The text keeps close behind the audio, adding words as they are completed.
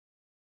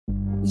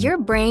Your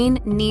brain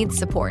needs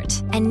support,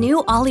 and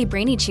new Ollie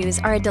Brainy Chews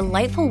are a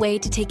delightful way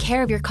to take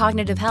care of your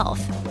cognitive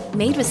health.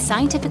 Made with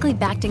scientifically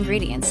backed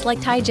ingredients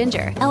like Thai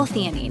ginger,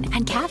 L-theanine,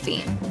 and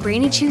caffeine,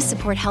 Brainy Chews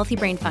support healthy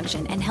brain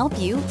function and help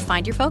you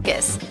find your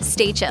focus,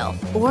 stay chill,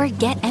 or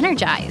get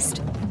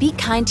energized. Be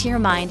kind to your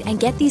mind and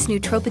get these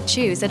nootropic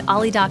chews at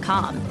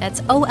ollie.com.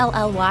 That's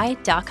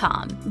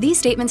OLLY.com. These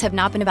statements have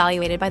not been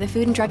evaluated by the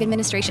Food and Drug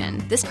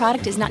Administration. This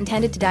product is not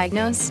intended to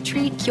diagnose,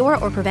 treat, cure,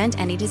 or prevent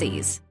any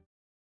disease.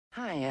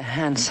 Hiya,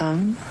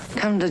 handsome.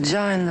 Come to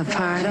join the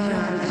party.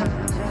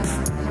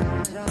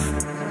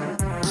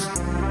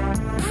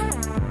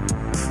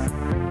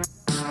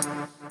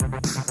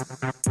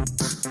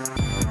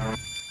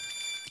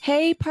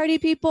 Hey, party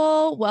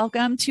people.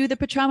 Welcome to the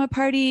Patrauma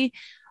Party,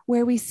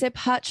 where we sip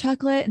hot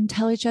chocolate and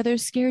tell each other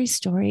scary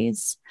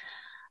stories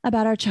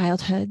about our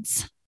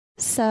childhoods.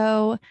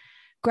 So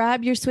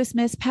grab your Swiss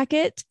Miss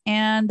packet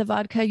and the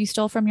vodka you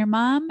stole from your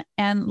mom,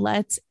 and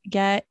let's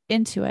get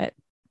into it.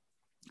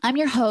 I'm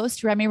your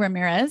host, Remy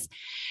Ramirez.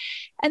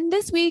 And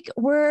this week,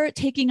 we're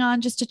taking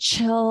on just a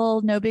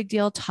chill, no big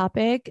deal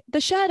topic,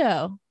 the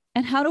shadow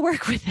and how to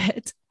work with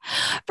it.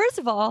 First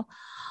of all,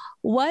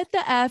 what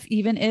the F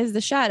even is the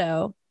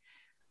shadow?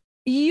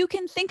 You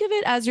can think of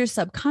it as your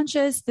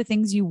subconscious, the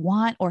things you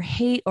want or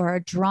hate or are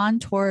drawn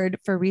toward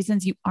for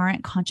reasons you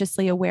aren't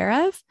consciously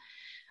aware of.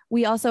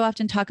 We also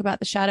often talk about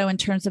the shadow in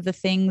terms of the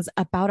things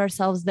about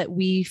ourselves that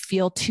we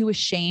feel too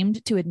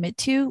ashamed to admit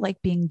to,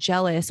 like being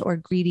jealous or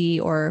greedy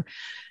or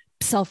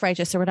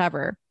self-righteous or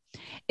whatever.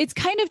 It's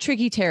kind of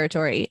tricky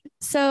territory.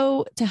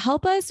 So to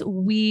help us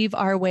weave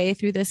our way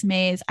through this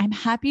maze, I'm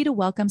happy to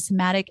welcome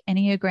somatic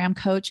Enneagram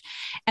coach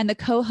and the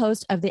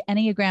co-host of the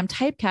Enneagram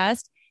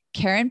Typecast,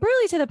 Karen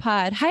Burley, to the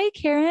pod. Hi,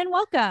 Karen.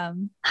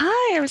 Welcome.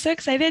 Hi, I'm so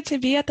excited to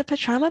be at the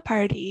Patrauma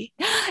Party.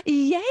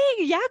 Yay.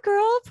 Yeah,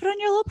 girl. Put on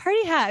your little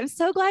party hat. I'm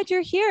so glad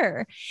you're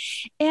here.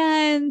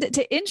 And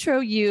to intro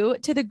you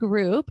to the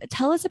group,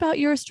 tell us about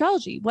your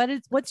astrology.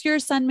 What's your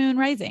sun, moon,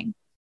 rising?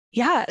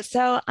 Yeah,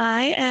 so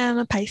I am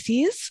a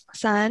Pisces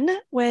sun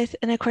with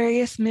an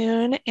Aquarius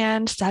moon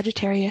and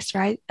Sagittarius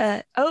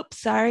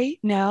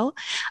no.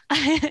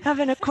 I have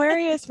an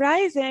Aquarius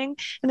rising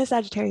and a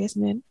Sagittarius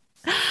moon.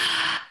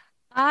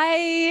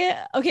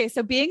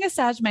 So being a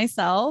Sag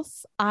myself,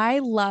 I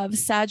love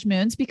Sag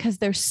moons because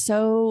they're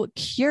so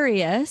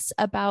curious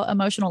about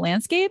emotional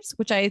landscapes,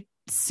 which I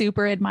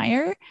super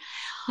admire.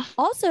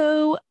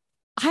 Also,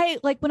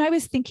 when I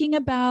was thinking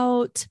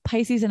about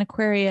Pisces and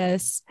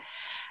Aquarius,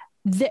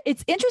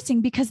 it's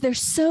interesting because they're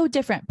so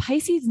different.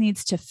 Pisces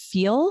needs to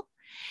feel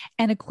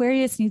and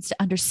Aquarius needs to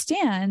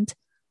understand,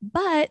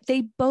 but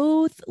they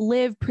both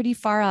live pretty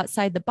far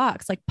outside the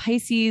box. Like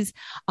Pisces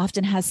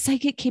often has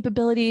psychic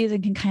capabilities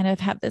and can kind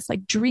of have this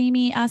like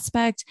dreamy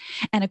aspect.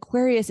 And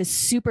Aquarius is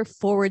super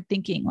forward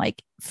thinking,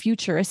 like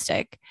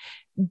futuristic.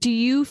 Do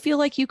you feel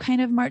like you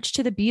kind of march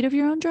to the beat of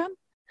your own drum?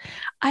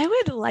 I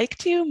would like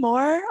to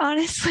more,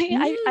 honestly.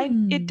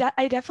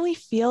 I definitely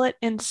feel it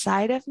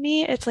inside of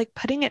me. It's like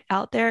putting it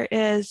out there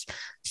is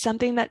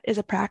something that is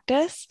a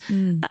practice.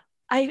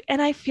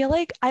 I feel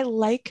like I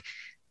like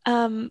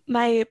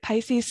my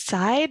Pisces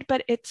side,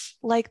 but it's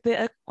like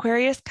the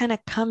Aquarius kind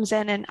of comes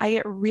in and I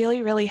get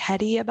really, really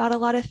heady about a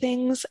lot of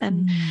things.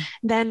 And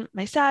then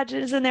my Sag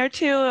is in there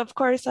too. Of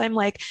course, I'm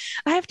like,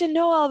 I have to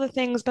know all the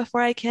things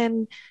before I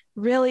can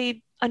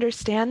really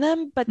understand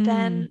them. But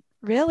then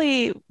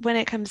really, when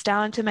it comes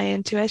down to my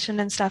intuition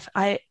and stuff,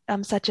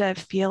 I'm such a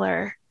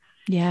feeler.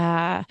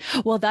 Yeah.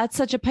 Well, that's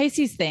such a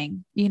Pisces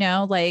thing,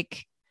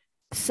 like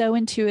so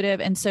intuitive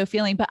and so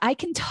feeling, but I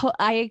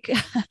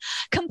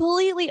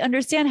completely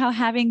understand how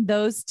having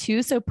those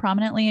two so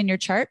prominently in your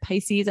chart,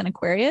 Pisces and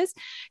Aquarius,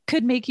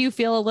 could make you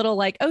feel a little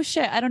like, oh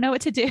shit, I don't know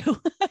what to do.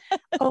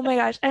 Oh my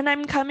gosh. And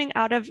I'm coming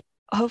out of,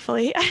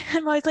 hopefully,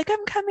 I'm always like,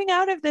 I'm coming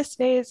out of this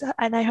phase.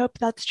 And I hope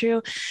that's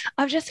true.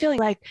 I'm just feeling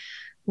like,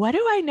 what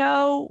do I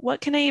know? What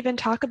can I even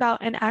talk about?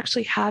 And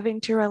actually having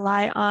to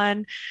rely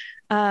on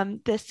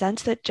this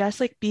sense that just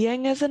like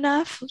being is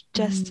enough,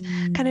 just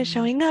kind of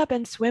showing up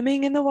and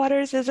swimming in the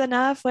waters is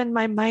enough when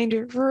my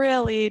mind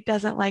really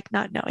doesn't like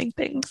not knowing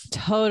things.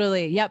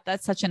 Totally. Yep.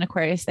 That's such an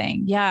Aquarius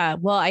thing. Yeah.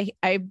 Well,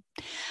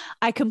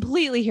 I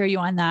completely hear you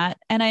on that.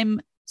 And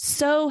I'm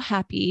so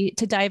happy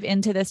to dive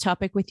into this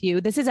topic with you.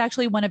 This is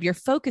actually one of your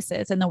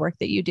focuses in the work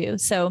that you do.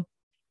 So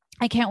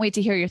I can't wait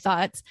to hear your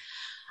thoughts.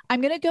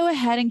 I'm going to go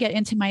ahead and get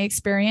into my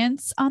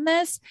experience on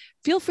this.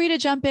 Feel free to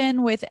jump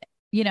in with,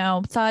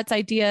 thoughts,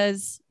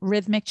 ideas,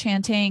 rhythmic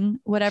chanting,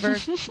 whatever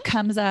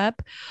comes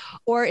up.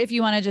 Or if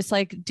you want to just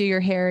like do your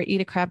hair, eat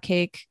a crab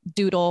cake,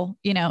 doodle,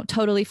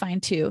 totally fine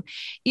too.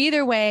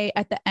 Either way,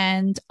 at the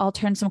end, I'll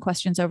turn some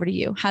questions over to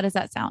you. How does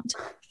that sound?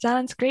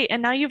 Sounds great.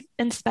 And now you've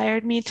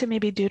inspired me to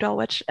maybe doodle,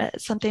 which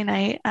is something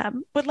I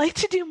would like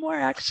to do more,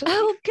 actually.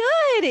 Oh,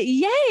 good.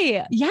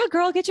 Yay. Yeah,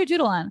 girl, get your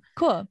doodle on.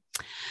 Cool.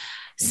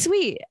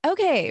 Sweet.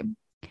 Okay.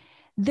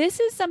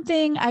 This is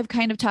something I've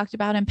kind of talked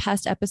about in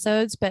past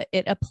episodes, but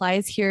it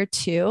applies here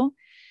too.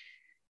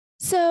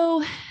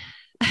 So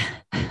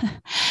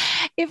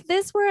if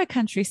this were a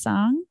country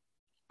song,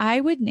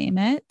 I would name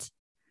it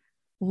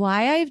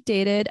why I've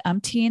dated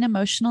umpteen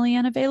emotionally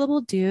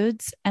unavailable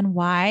dudes, and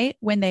why,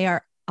 when they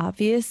are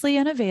obviously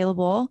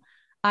unavailable,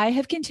 I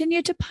have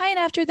continued to pine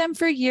after them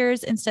for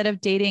years instead of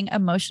dating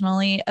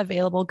emotionally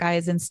available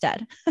guys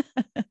instead.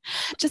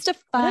 Just a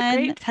fun, what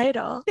a great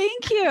title.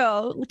 Thank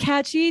you.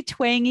 Catchy,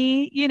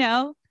 twangy,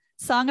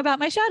 song about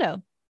my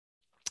shadow.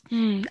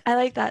 I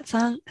like that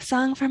song.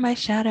 Song for my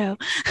shadow.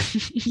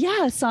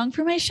 Yeah, song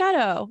for my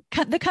shadow,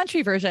 the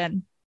country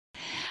version.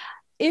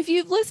 If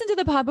you've listened to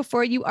the pod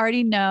before, you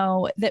already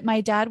know that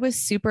my dad was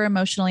super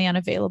emotionally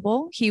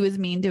unavailable. He was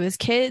mean to his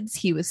kids.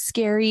 He was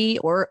scary,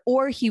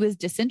 or he was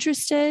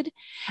disinterested.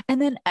 And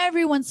then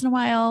every once in a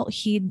while,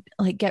 he'd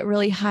like get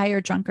really high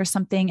or drunk or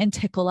something and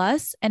tickle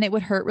us, and it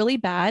would hurt really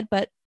bad.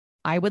 But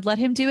I would let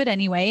him do it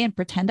anyway and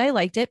pretend I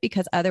liked it,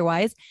 because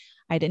otherwise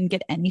I didn't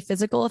get any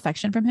physical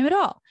affection from him at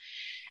all.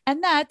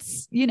 And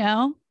that's,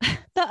 the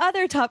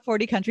other top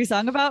 40 country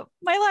song about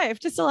my life.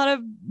 Just a lot of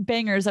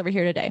bangers over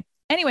here today.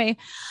 Anyway,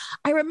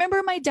 I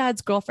remember my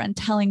dad's girlfriend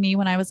telling me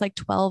when I was like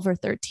 12 or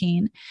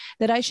 13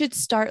 that I should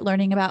start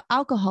learning about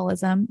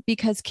alcoholism,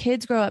 because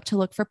kids grow up to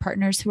look for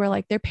partners who are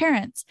like their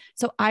parents.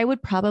 So I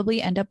would probably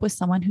end up with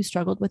someone who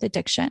struggled with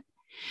addiction.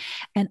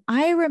 And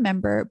I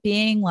remember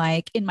being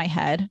like, in my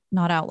head,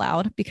 not out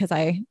loud because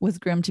I was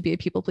groomed to be a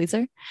people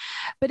pleaser,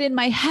 but in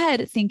my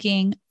head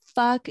thinking,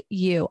 fuck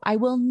you, I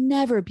will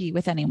never be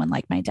with anyone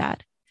like my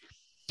dad.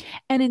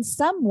 And in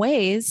some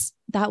ways,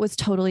 that was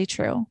totally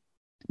true.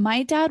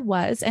 My dad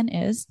was and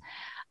is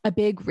a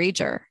big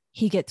rager.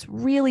 He gets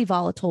really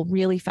volatile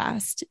really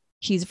fast.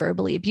 He's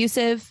verbally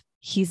abusive.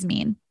 He's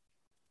mean.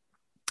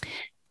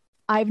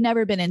 I've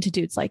never been into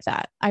dudes like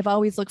that. I've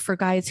always looked for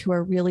guys who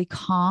are really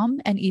calm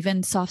and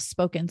even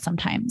soft-spoken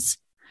sometimes.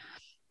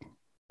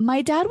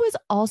 My dad was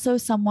also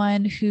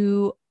someone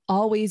who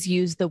always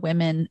used the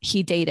women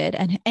he dated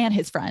and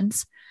his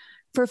friends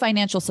for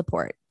financial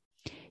support.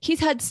 He's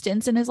had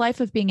stints in his life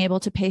of being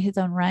able to pay his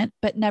own rent,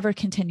 but never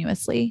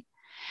continuously.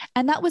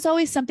 And that was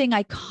always something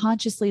I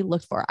consciously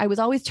looked for. I was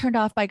always turned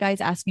off by guys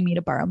asking me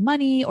to borrow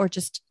money or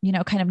just,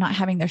 kind of not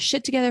having their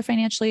shit together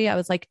financially. I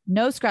was like,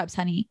 no scraps,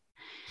 honey.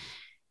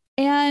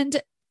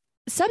 And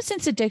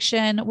substance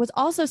addiction was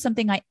also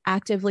something I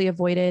actively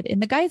avoided in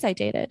the guys I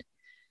dated.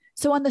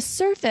 So on the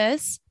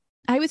surface,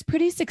 I was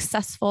pretty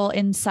successful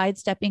in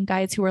sidestepping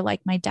guys who were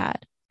like my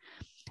dad.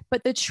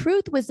 But the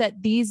truth was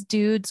that these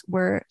dudes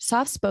were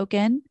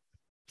soft-spoken,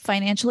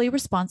 financially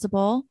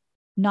responsible,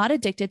 not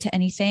addicted to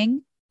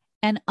anything,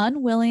 and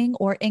unwilling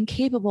or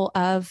incapable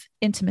of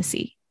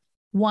intimacy,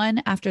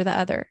 one after the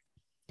other.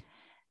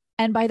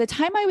 And by the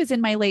time I was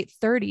in my late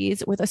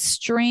 30s with a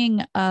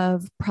string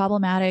of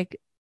problematic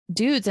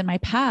dudes in my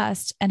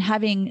past and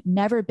having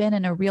never been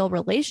in a real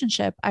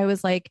relationship, I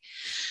was like,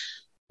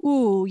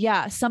 ooh,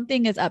 yeah,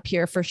 something is up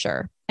here for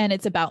sure. And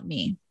it's about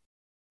me.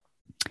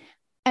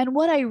 And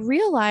what I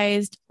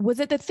realized was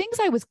that the things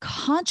I was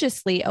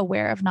consciously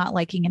aware of not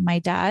liking in my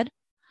dad,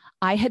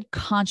 I had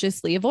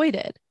consciously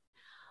avoided.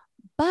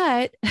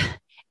 But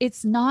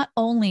it's not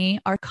only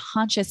our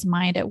conscious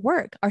mind at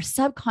work. Our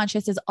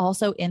subconscious is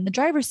also in the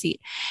driver's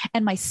seat.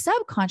 And my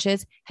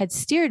subconscious had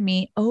steered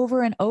me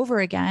over and over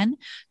again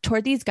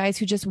toward these guys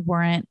who just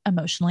weren't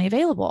emotionally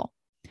available.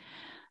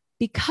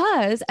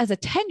 Because as a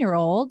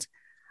 10-year-old,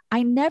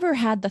 I never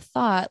had the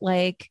thought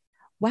like,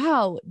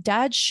 wow,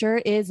 dad sure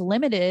is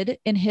limited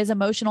in his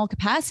emotional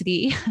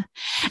capacity.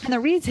 And the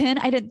reason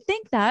I didn't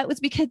think that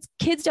was because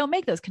kids don't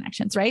make those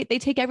connections, right? They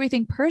take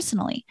everything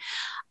personally.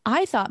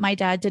 I thought my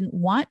dad didn't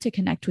want to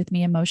connect with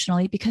me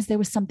emotionally because there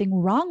was something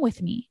wrong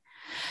with me.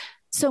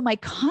 So my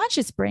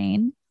conscious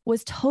brain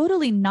was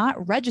totally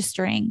not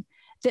registering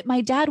that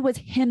my dad was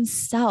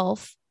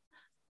himself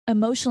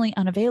emotionally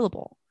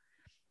unavailable.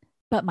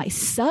 But my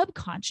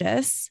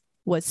subconscious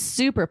was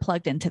super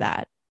plugged into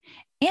that.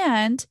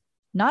 And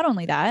not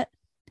only that,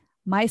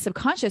 my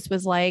subconscious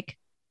was like,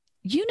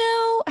 you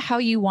know how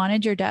you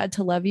wanted your dad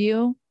to love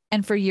you?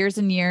 And for years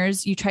and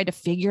years, you tried to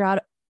figure out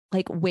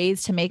like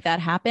ways to make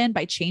that happen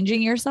by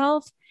changing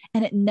yourself,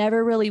 and it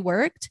never really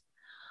worked.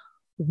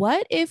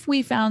 What if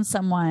we found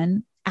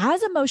someone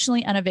as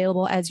emotionally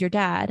unavailable as your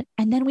dad,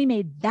 and then we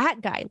made that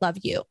guy love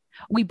you?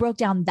 We broke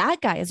down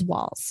that guy's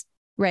walls,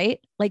 right?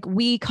 Like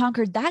we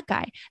conquered that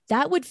guy.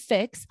 That would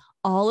fix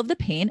all of the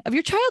pain of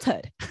your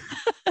childhood.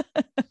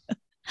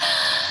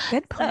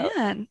 Good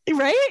plan.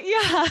 Right?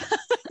 Yeah.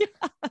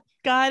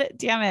 God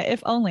damn it.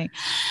 If only.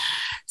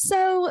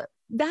 So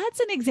that's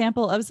an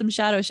example of some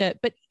shadow shit.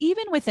 But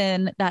even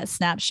within that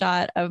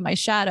snapshot of my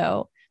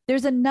shadow,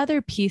 there's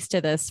another piece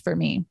to this for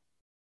me.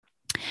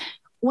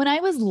 When I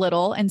was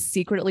little and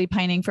secretly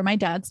pining for my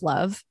dad's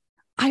love,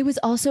 I was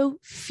also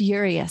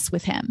furious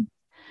with him.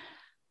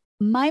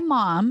 My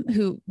mom,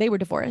 they were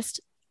divorced.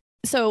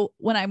 So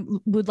when I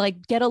would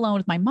like get alone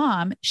with my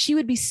mom, she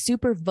would be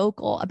super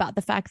vocal about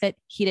the fact that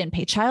he didn't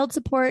pay child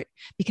support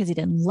because he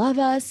didn't love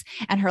us.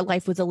 And her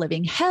life was a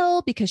living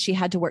hell because she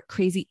had to work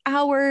crazy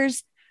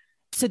hours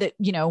so that,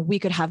 we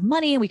could have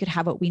money and we could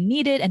have what we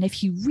needed. And if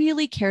he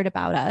really cared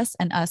about us,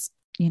 and us,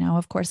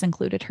 of course,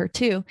 included her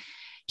too,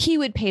 he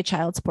would pay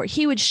child support.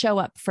 He would show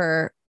up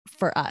for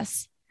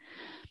us.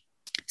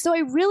 So I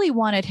really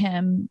wanted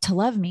him to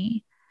love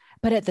me.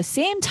 But at the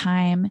same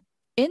time,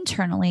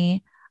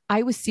 internally,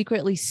 I was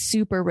secretly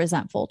super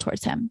resentful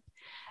towards him,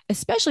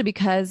 especially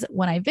because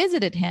when I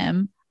visited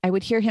him, I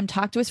would hear him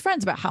talk to his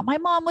friends about how my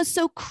mom was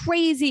so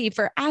crazy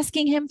for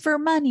asking him for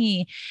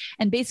money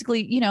and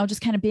basically,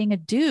 just kind of being a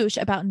douche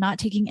about not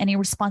taking any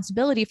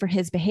responsibility for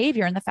his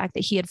behavior and the fact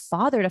that he had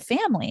fathered a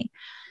family.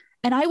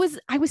 And I was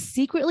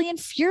secretly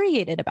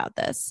infuriated about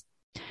this.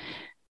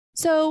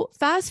 So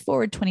fast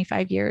forward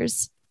 25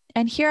 years,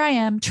 and here I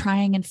am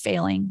trying and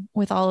failing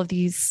with all of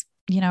these,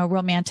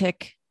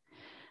 romantic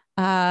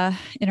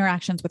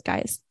interactions with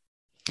guys.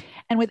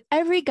 And with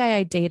every guy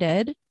I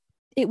dated,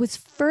 it was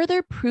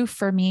further proof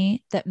for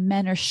me that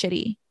men are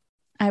shitty.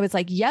 I was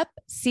like, yep,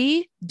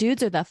 see,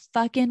 dudes are the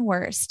fucking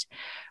worst,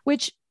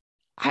 which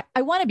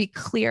I want to be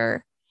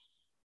clear.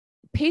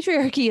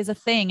 Patriarchy is a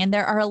thing, and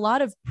there are a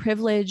lot of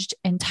privileged,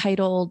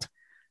 entitled,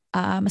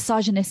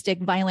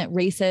 misogynistic, violent,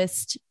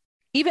 racist,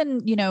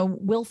 even,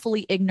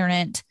 willfully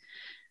ignorant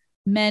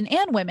men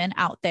and women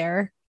out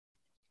there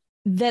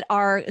that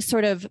are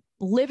sort of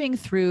living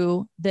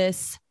through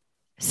this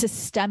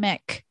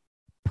systemic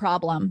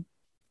problem,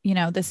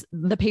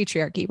 the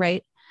patriarchy,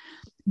 right?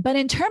 But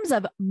in terms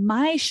of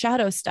my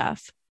shadow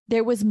stuff,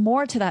 there was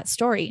more to that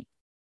story,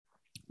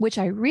 which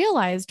I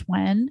realized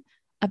when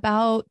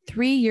about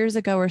 3 years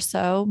ago or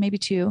so, maybe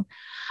 2,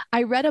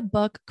 I read a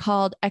book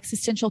called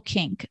Existential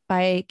Kink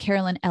by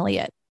Carolyn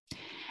Elliott.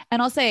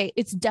 And I'll say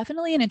it's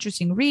definitely an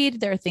interesting read.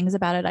 There are things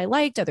about it I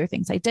liked, other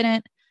things I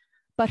didn't.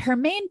 But her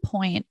main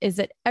point is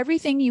that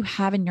everything you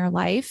have in your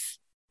life,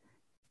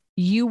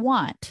 you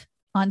want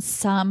on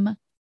some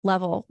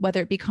level, whether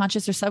it be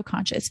conscious or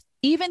subconscious,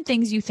 even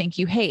things you think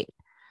you hate,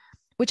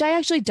 which I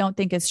actually don't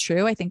think is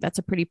true. I think that's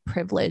a pretty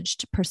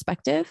privileged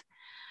perspective.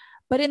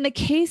 But in the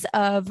case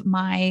of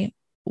my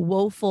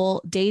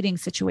woeful dating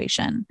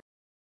situation,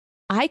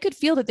 I could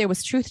feel that there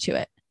was truth to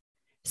it.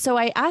 So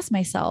I asked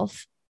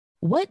myself,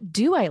 what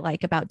do I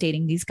like about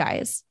dating these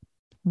guys?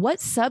 What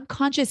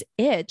subconscious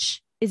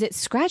itch is it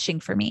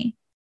scratching for me?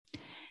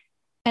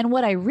 And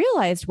what I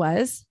realized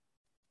was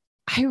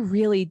I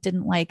really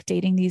didn't like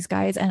dating these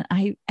guys. And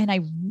I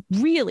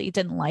really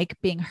didn't like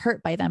being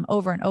hurt by them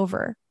over and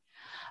over.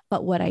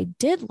 But what I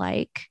did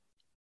like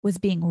was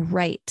being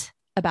right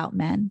about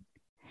men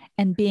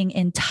and being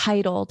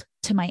entitled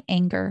to my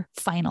anger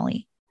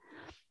finally.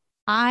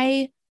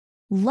 I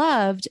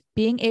loved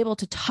being able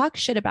to talk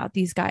shit about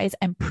these guys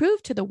and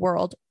prove to the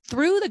world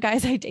through the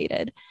guys I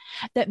dated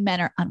that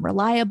men are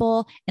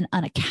unreliable and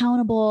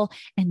unaccountable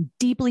and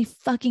deeply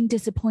fucking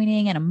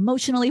disappointing and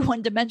emotionally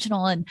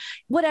one-dimensional and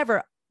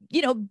whatever,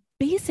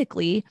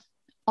 basically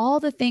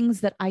all the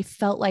things that I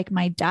felt like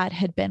my dad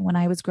had been when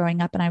I was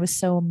growing up and I was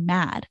so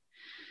mad.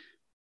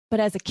 But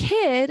as a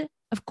kid,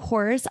 of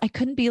course, I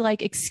couldn't be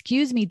like,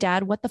 excuse me,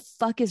 dad, what the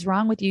fuck is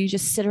wrong with you? You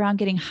just sit around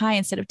getting high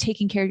instead of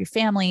taking care of your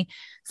family.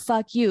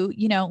 Fuck you.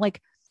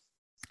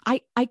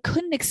 I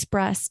couldn't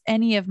express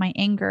any of my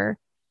anger.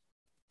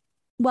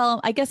 Well,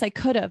 I guess I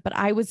could have, but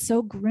I was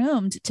so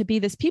groomed to be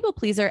this people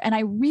pleaser and I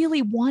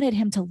really wanted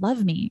him to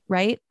love me,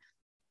 right?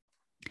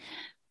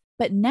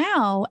 But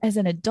now as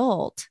an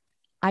adult,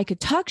 I could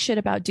talk shit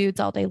about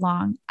dudes all day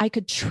long. I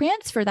could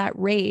transfer that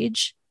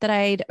rage that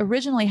I'd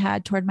originally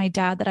had toward my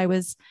dad that I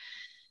was,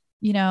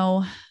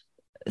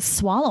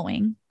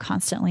 swallowing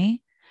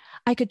constantly.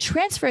 I could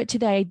transfer it to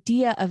the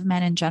idea of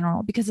men in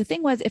general, because the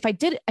thing was, if I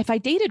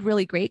dated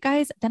really great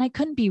guys, then I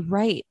couldn't be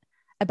right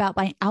about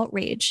my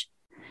outrage.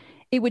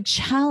 It would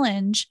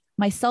challenge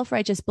my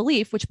self-righteous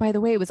belief, which by the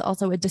way, was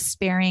also a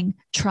despairing,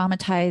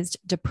 traumatized,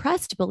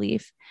 depressed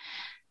belief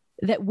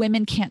that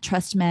women can't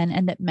trust men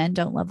and that men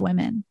don't love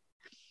women.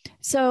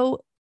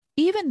 So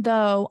even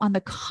though on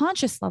the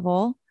conscious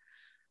level,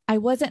 I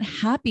wasn't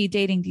happy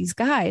dating these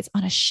guys,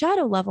 on a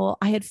shadow level,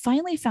 I had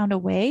finally found a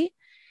way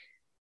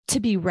to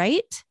be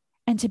right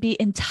and to be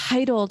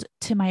entitled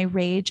to my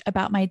rage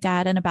about my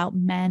dad and about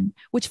men,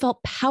 which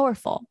felt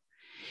powerful.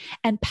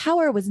 And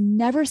power was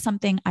never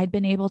something I'd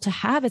been able to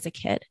have as a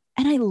kid.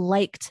 And I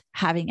liked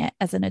having it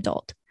as an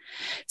adult.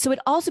 So it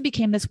also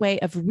became this way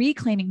of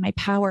reclaiming my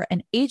power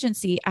and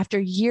agency after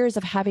years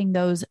of having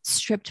those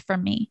stripped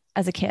from me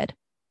as a kid.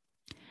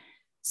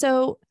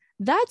 So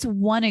that's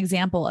one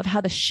example of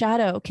how the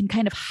shadow can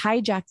kind of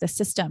hijack the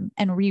system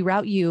and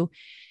reroute you.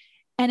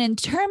 And in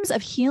terms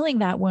of healing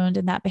that wound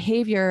and that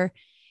behavior,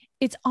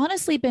 it's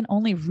honestly been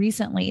only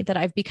recently that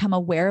I've become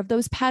aware of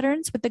those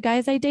patterns with the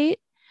guys I date.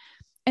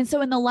 And so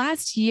in the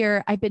last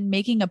year, I've been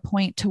making a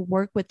point to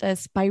work with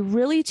this by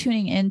really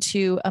tuning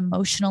into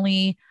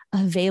emotionally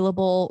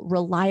available,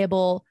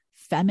 reliable,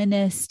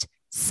 feminist,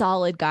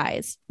 solid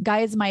guys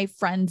my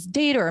friends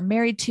date or are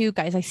married to,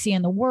 guys I see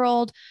in the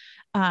world,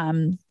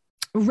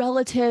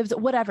 relatives,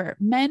 whatever,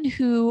 men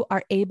who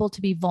are able to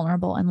be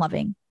vulnerable and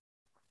loving.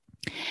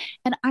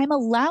 And I'm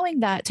allowing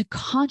that to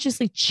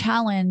consciously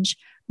challenge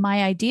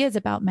my ideas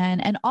about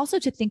men and also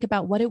to think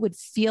about what it would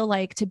feel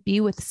like to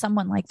be with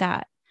someone like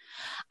that.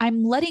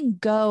 I'm letting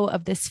go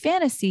of this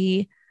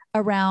fantasy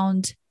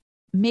around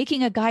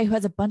making a guy who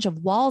has a bunch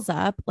of walls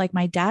up, like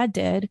my dad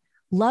did,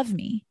 love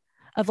me.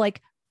 of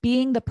like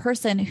being the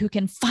person who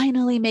can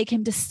finally make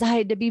him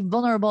decide to be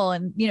vulnerable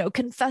and,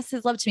 confess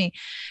his love to me.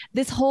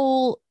 This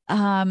whole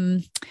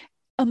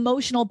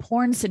emotional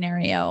porn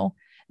scenario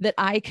that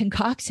I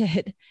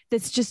concocted,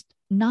 that's just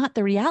not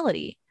the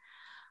reality.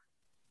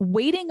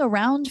 Waiting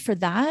around for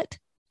that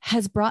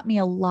has brought me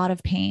a lot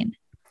of pain.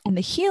 And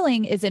the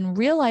healing is in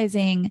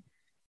realizing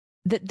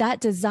that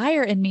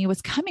desire in me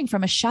was coming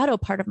from a shadow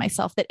part of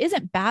myself that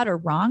isn't bad or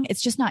wrong.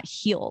 It's just not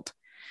healed.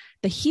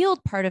 The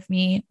healed part of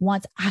me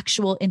wants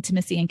actual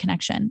intimacy and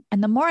connection.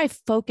 And the more I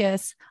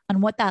focus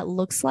on what that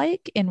looks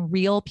like in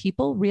real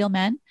people, real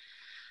men,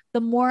 the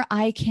more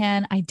I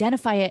can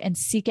identify it and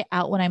seek it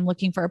out when I'm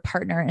looking for a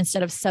partner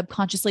instead of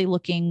subconsciously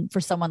looking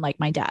for someone like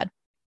my dad.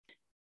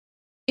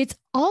 It's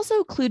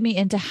also clued me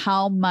into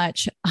how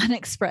much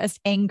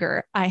unexpressed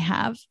anger I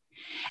have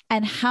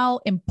and how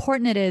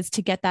important it is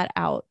to get that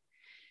out.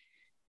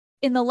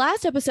 In the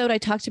last episode, I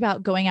talked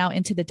about going out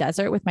into the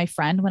desert with my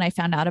friend when I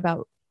found out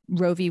about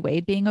Roe v.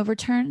 Wade being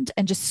overturned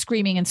and just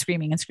screaming and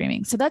screaming and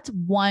screaming. So that's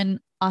one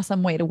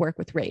awesome way to work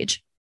with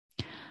rage.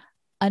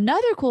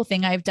 Another cool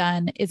thing I've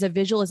done is a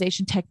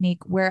visualization technique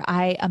where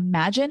I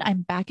imagine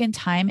I'm back in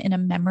time in a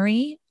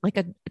memory, like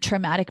a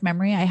traumatic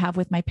memory I have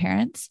with my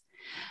parents,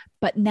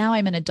 but now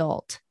I'm an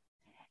adult.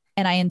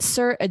 And I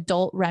insert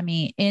adult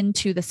Remy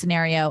into the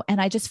scenario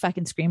and I just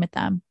fucking scream at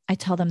them. I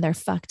tell them they're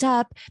fucked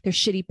up, they're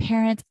shitty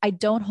parents. I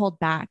don't hold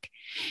back.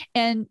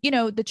 And,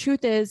 the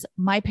truth is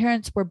my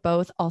parents were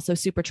both also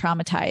super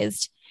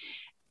traumatized.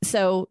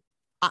 So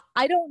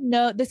I don't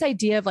know, this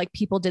idea of like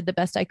people did the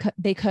best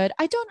they could.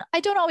 I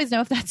don't always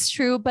know if that's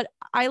true, but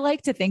I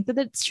like to think that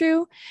it's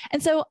true.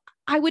 And so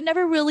I would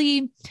never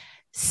really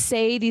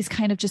say these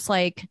kind of just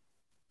like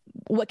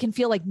what can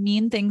feel like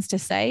mean things to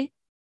say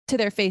to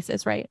their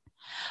faces, right?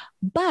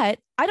 But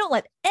I don't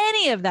let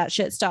any of that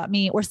shit stop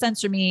me or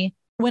censor me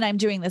when I'm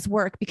doing this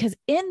work, because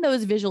in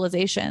those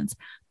visualizations,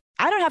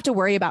 I don't have to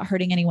worry about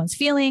hurting anyone's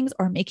feelings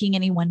or making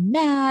anyone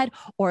mad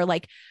or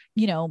like,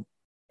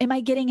 am I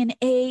getting an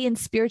A in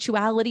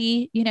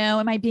spirituality?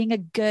 Am I being a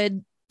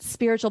good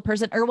spiritual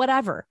person or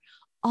whatever?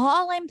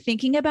 All I'm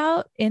thinking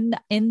about in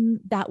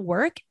that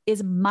work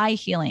is my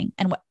healing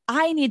and what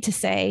I need to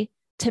say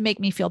to make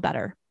me feel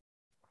better.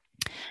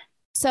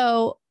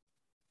 So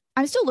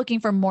I'm still looking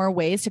for more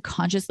ways to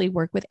consciously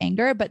work with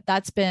anger, but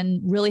that's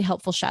been really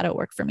helpful shadow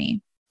work for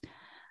me.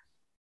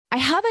 I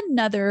have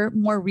another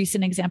more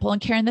recent example. And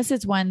Karen, this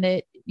is one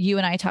that you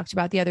and I talked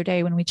about the other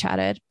day when we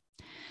chatted.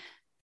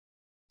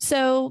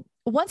 So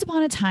once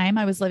upon a time,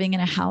 I was living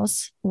in a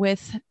house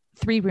with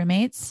 3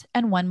 roommates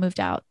and one moved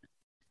out.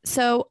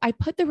 So I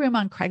put the room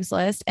on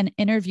Craigslist and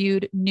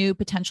interviewed new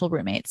potential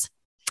roommates.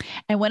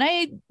 And when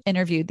I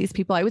interviewed these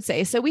people, I would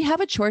say, so we have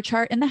a chore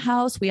chart in the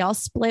house. We all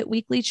split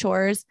weekly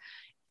chores.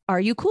 Are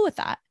you cool with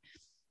that?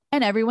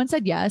 And everyone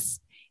said yes.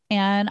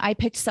 And I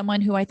picked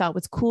someone who I thought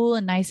was cool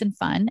and nice and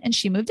fun, and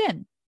she moved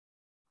in.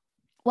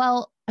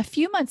 Well, a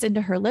few months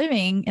into her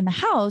living in the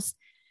house,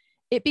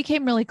 it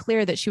became really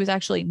clear that she was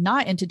actually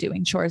not into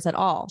doing chores at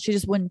all. She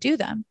just wouldn't do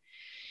them.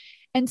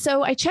 And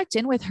so I checked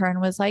in with her and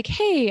was like,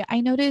 hey,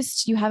 I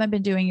noticed you haven't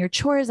been doing your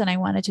chores and I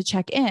wanted to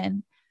check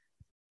in.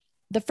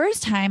 The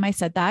first time I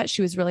said that,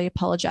 she was really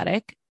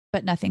apologetic,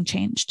 but nothing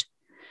changed.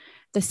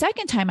 The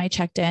second time I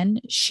checked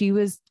in, she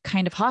was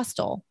kind of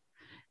hostile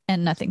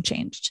and nothing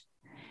changed.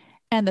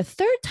 And the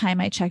third time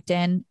I checked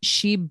in,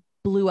 she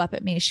blew up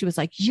at me. She was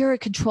like, you're a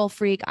control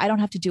freak. I don't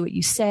have to do what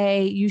you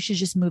say. You should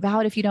just move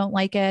out if you don't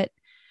like it.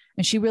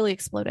 And she really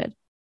exploded.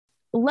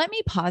 Let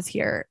me pause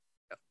here.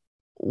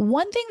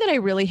 One thing that I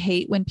really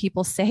hate when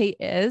people say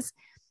is,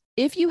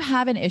 if you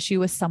have an issue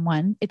with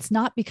someone, it's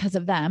not because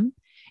of them.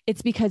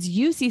 It's because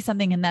you see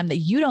something in them that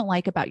you don't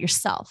like about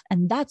yourself.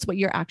 And that's what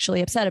you're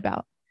actually upset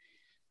about.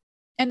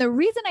 And the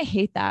reason I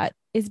hate that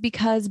is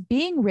because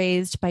being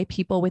raised by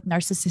people with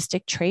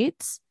narcissistic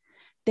traits,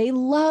 they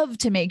love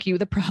to make you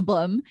the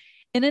problem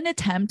in an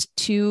attempt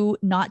to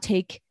not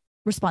take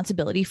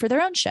responsibility for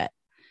their own shit.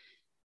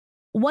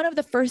 One of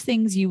the first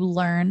things you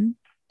learn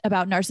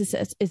about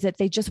narcissists is that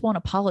they just won't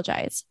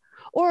apologize,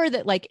 or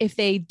that like, if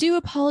they do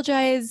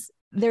apologize,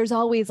 there's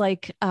always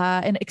like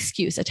an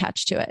excuse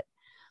attached to it.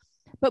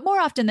 But more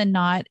often than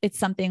not, it's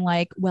something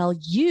like, well,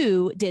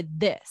 you did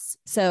this,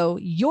 so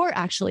you're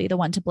actually the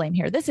one to blame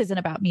here. This isn't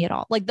about me at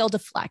all. Like they'll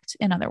deflect,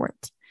 in other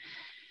words.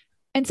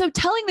 And so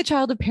telling the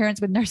child of parents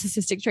with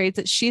narcissistic traits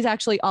that she's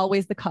actually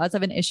always the cause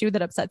of an issue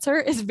that upsets her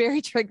is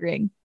very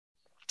triggering.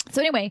 So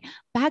anyway,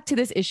 back to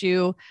this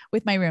issue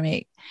with my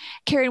roommate.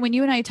 Karen, when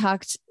you and I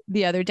talked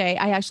the other day,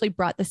 I actually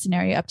brought the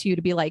scenario up to you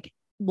to be like,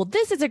 well,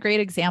 this is a great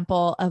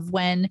example of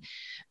when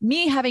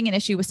me having an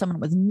issue with someone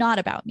was not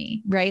about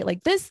me, right?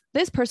 Like this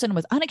person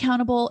was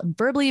unaccountable and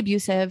verbally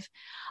abusive.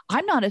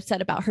 I'm not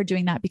upset about her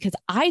doing that because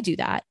I do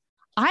that.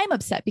 I'm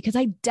upset because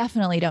I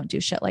definitely don't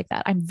do shit like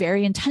that. I'm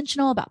very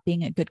intentional about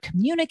being a good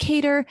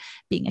communicator,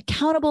 being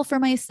accountable for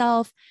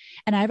myself.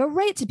 And I have a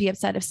right to be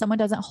upset if someone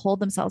doesn't hold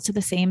themselves to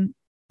the same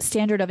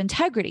standard of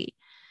integrity.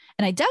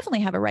 And I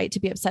definitely have a right to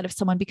be upset if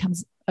someone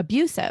becomes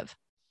abusive.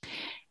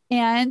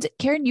 And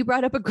Karen, you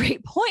brought up a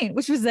great point,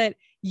 which was that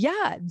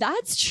Yeah,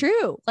 that's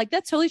true. Like,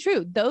 that's totally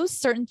true. Those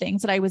certain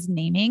things that I was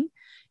naming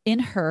in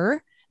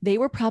her, they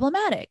were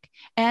problematic.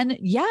 And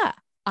yeah,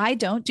 I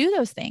don't do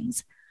those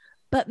things.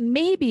 But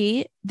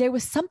maybe there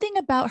was something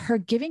about her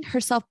giving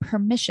herself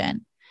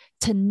permission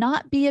to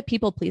not be a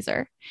people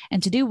pleaser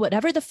and to do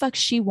whatever the fuck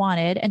she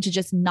wanted and to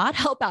just not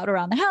help out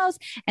around the house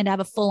and have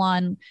a full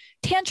on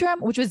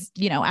tantrum, which was,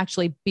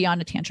 actually beyond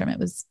a tantrum. It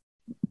was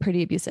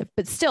pretty abusive,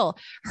 but still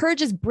her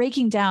just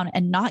breaking down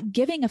and not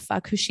giving a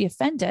fuck who she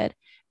offended.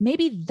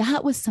 Maybe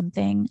that was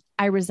something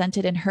I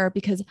resented in her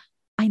because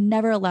I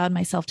never allowed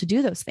myself to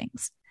do those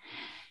things.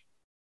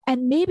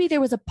 And maybe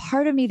there was a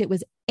part of me that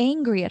was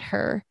angry at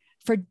her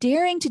for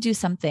daring to do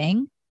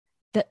something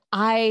that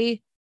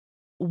I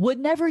would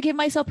never give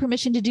myself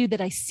permission to do,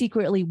 that I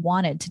secretly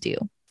wanted to do.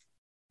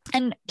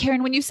 And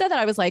Karen, when you said that,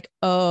 I was like,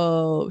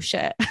 oh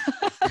shit.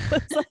 I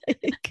was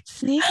like,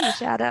 sneaky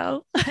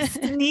shadow,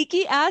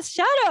 sneaky ass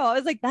shadow. I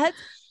was like, that's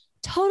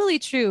totally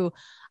true.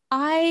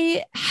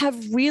 I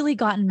have really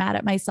gotten mad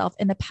at myself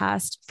in the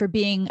past for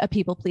being a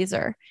people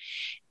pleaser.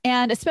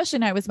 And especially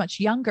when I was much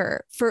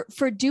younger,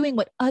 for doing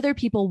what other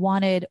people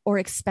wanted or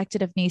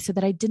expected of me so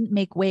that I didn't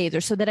make waves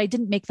or so that I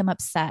didn't make them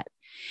upset.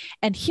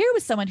 And here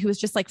was someone who was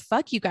just like,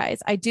 fuck you guys.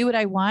 I do what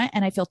I want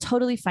and I feel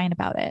totally fine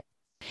about it.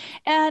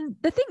 And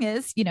the thing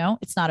is,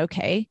 it's not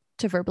okay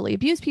to verbally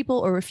abuse people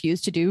or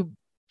refuse to do,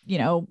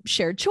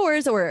 shared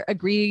chores or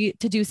agree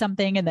to do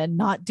something and then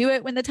not do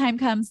it when the time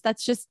comes.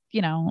 That's just,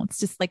 it's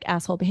just like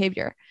asshole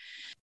behavior.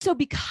 So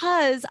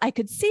because I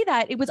could see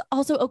that, it was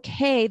also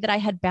okay that I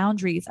had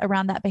boundaries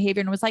around that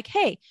behavior and was like,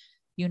 hey,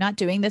 you not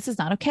doing this is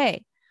not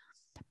okay.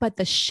 But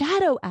the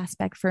shadow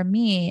aspect for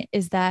me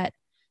is that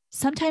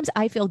sometimes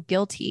I feel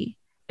guilty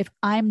if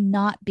I'm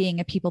not being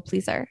a people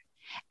pleaser.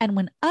 And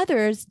when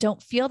others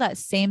don't feel that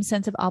same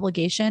sense of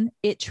obligation,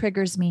 it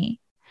triggers me.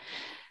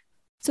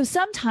 So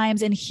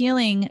sometimes in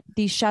healing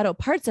these shadow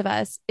parts of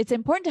us, it's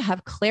important to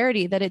have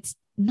clarity that it's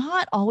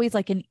not always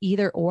like an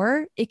either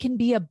or. It can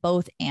be a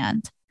both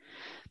and.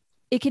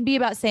 It can be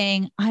about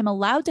saying, I'm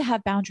allowed to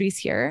have boundaries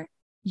here.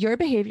 Your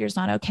behavior is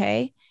not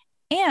okay.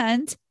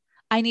 And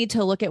I need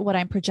to look at what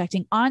I'm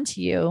projecting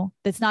onto you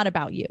that's not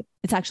about you.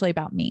 It's actually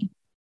about me.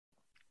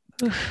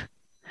 Oof.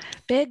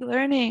 Big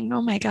learning.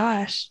 Oh my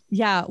gosh.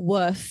 Yeah.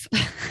 Woof.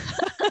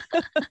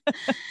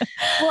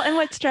 Well, and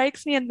what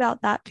strikes me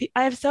about that,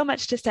 I have so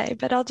much to say,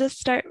 but I'll just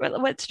start with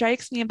what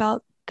strikes me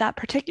about that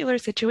particular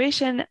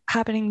situation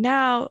happening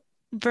now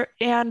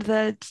and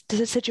the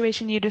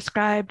situation you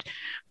described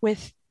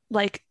with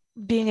like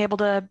being able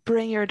to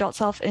bring your adult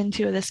self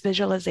into this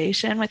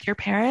visualization with your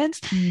parents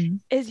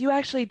is you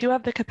actually do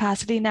have the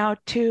capacity now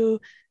to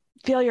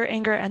feel your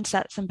anger and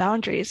set some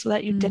boundaries so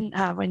that you didn't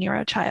have when you were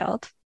a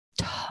child.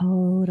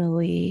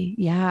 Totally.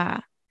 Yeah.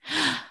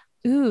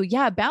 Ooh,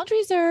 yeah.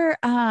 Boundaries are,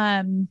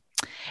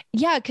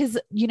 yeah. Cause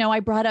I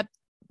brought up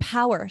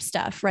power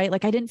stuff, right?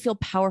 Like I didn't feel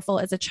powerful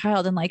as a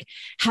child and like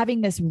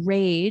having this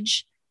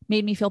rage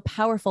made me feel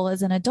powerful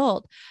as an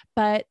adult.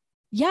 But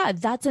yeah,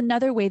 that's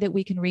another way that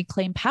we can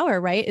reclaim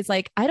power, right? It's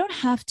like, I don't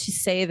have to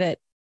say that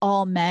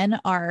all men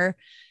are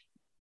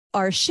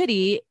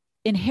shitty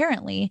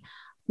inherently.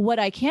 What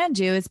I can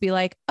do is be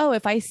like, oh,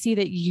 if I see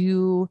that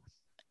you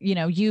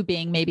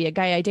being maybe a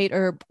guy I date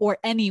or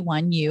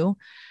anyone,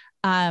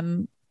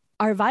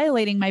 are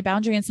violating my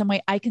boundary in some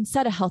way, I can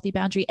set a healthy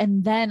boundary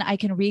and then I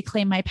can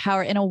reclaim my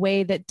power in a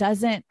way that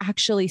doesn't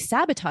actually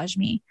sabotage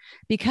me.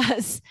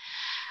 Because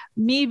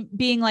me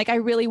being like, I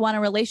really want a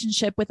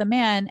relationship with a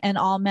man and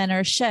all men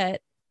are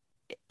shit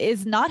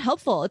is not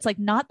helpful. It's like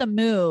not the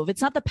move.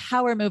 It's not the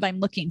power move I'm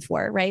looking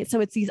for. Right.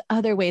 So it's these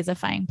other ways of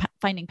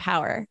finding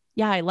power.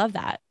 Yeah. I love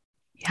that.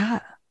 Yeah.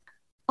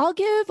 I'll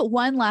give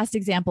one last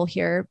example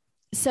here.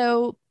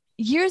 So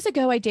years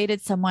ago, I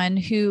dated someone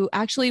who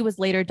actually was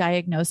later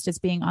diagnosed as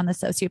being on the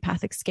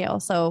sociopathic scale.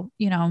 So,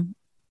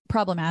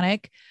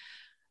 problematic.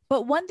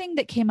 But one thing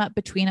that came up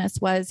between us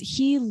was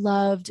he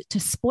loved to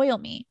spoil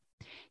me.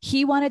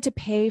 He wanted to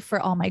pay for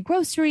all my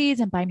groceries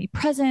and buy me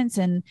presents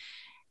and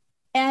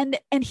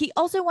he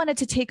also wanted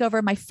to take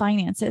over my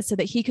finances so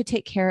that he could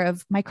take care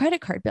of my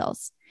credit card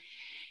bills.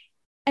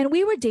 And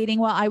we were dating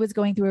while I was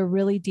going through a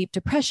really deep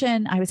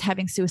depression. I was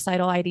having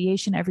suicidal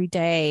ideation every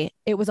day.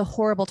 It was a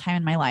horrible time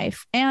in my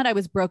life. And I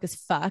was broke as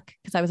fuck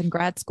because I was in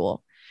grad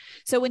school.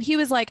 So when he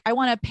was like, I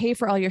want to pay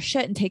for all your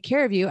shit and take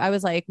care of you, I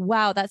was like,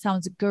 wow, that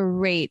sounds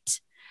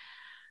great.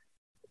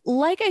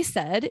 Like I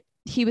said,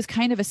 he was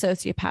kind of a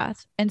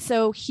sociopath. And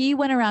so he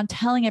went around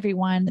telling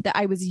everyone that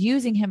I was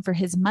using him for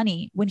his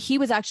money when he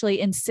was actually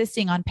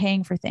insisting on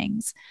paying for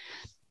things.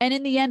 And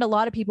in the end, a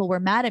lot of people were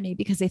mad at me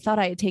because they thought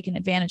I had taken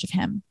advantage of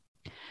him.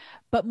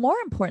 But more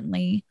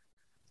importantly,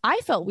 I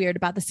felt weird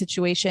about the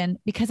situation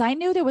because I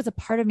knew there was a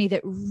part of me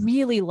that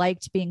really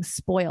liked being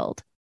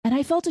spoiled. And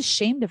I felt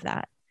ashamed of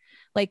that.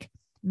 Like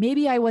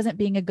maybe I wasn't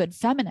being a good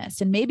feminist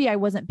and maybe I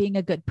wasn't being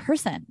a good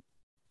person.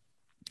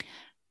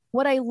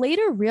 What I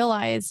later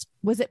realized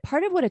was that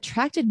part of what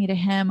attracted me to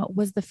him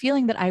was the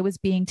feeling that I was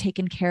being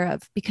taken care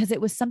of because it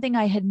was something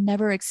I had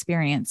never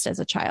experienced as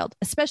a child,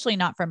 especially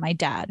not from my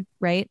dad,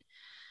 right?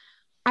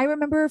 I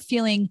remember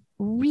feeling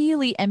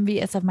really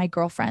envious of my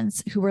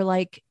girlfriends who were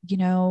like,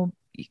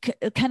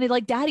 kind of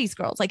like daddy's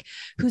girls, like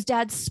whose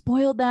dad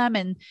spoiled them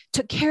and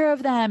took care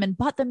of them and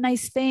bought them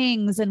nice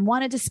things and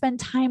wanted to spend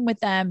time with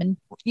them and,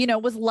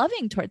 was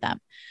loving toward them.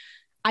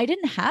 I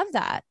didn't have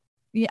that.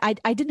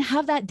 I didn't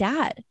have that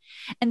dad.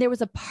 And there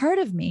was a part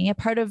of me, a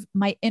part of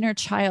my inner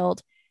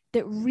child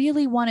that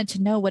really wanted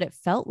to know what it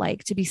felt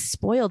like to be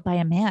spoiled by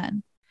a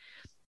man.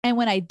 And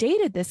when I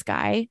dated this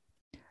guy,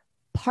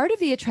 part of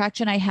the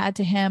attraction I had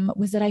to him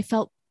was that I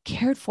felt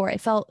cared for. I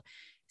felt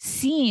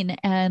seen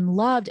and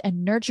loved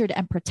and nurtured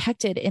and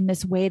protected in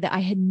this way that I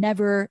had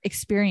never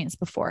experienced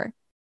before.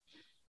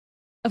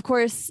 Of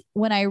course,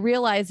 when I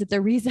realized that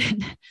the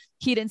reason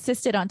he'd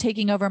insisted on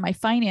taking over my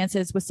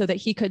finances was so that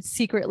he could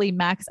secretly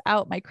max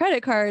out my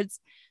credit cards,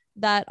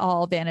 that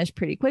all vanished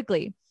pretty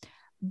quickly.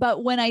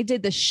 But when I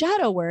did the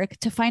shadow work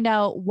to find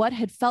out what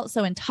had felt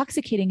so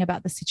intoxicating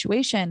about the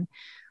situation,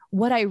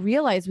 what I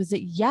realized was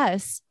that,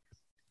 yes,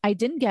 I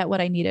didn't get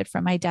what I needed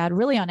from my dad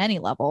really on any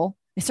level.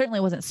 I certainly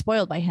wasn't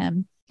spoiled by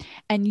him.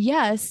 And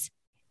yes,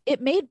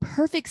 it made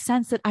perfect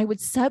sense that I would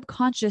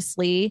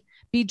subconsciously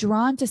be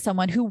drawn to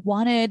someone who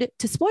wanted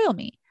to spoil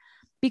me,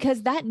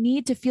 because that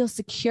need to feel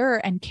secure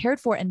and cared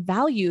for and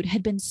valued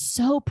had been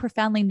so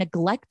profoundly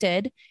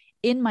neglected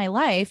in my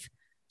life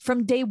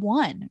from day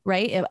one,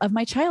 right, of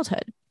my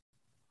childhood.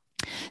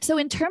 So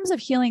in terms of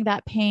healing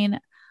that pain,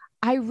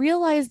 I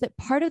realized that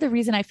part of the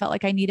reason I felt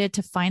like I needed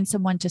to find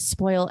someone to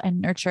spoil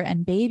and nurture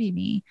and baby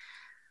me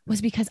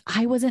was because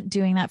I wasn't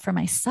doing that for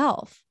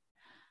myself.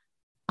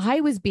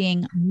 I was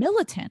being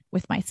militant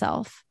with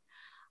myself.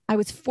 I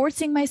was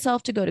forcing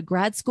myself to go to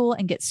grad school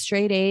and get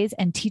straight A's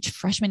and teach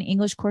freshman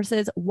English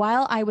courses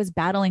while I was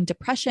battling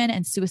depression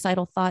and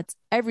suicidal thoughts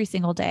every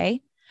single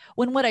day,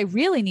 when what I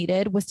really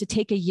needed was to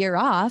take a year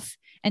off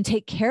and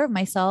take care of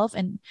myself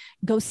and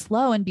go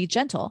slow and be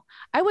gentle.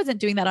 I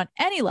wasn't doing that on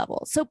any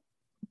level. So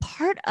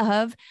part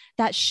of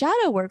that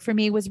shadow work for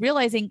me was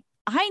realizing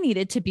I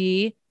needed to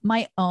be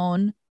my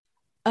own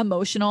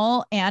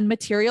emotional and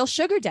material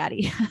sugar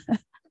daddy.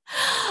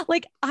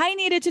 Like I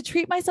needed to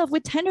treat myself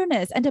with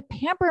tenderness and to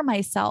pamper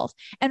myself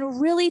and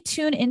really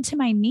tune into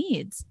my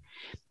needs.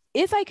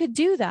 If I could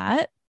do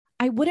that,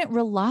 I wouldn't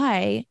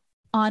rely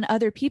on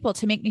other people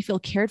to make me feel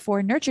cared for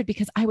and nurtured,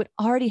 because I would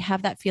already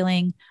have that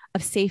feeling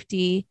of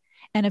safety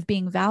and of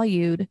being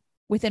valued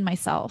within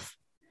myself.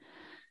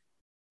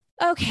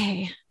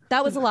 Okay.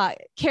 That was a lot.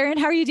 Karen,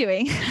 how are you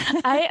doing?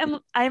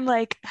 I'm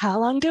like, how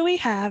long do we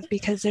have?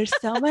 Because there's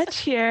so much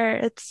here.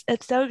 It's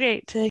so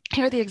great to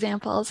hear the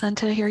examples and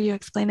to hear you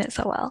explain it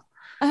so well.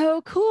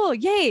 Oh, cool.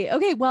 Yay.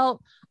 Okay.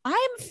 Well,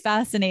 I'm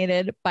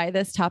fascinated by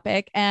this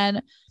topic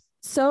and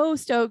so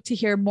stoked to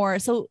hear more.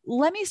 So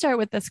let me start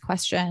with this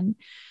question.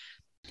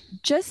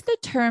 Just the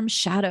term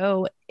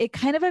shadow, it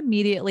kind of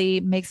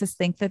immediately makes us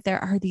think that there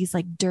are these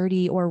like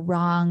dirty or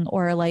wrong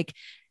or like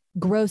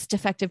gross,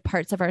 defective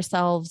parts of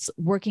ourselves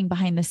working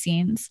behind the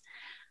scenes.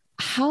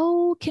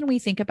 How can we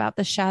think about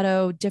the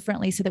shadow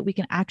differently so that we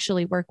can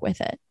actually work with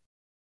it?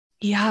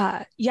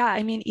 Yeah.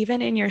 I mean,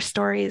 even in your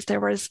stories, there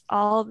was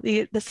all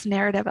this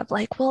narrative of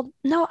like, well,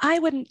 no, I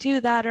wouldn't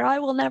do that, or I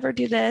will never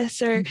do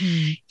this, or,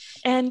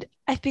 and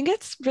I think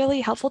it's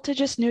really helpful to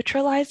just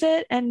neutralize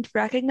it and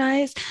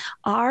recognize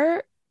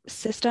our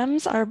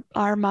systems,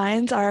 our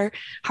minds, our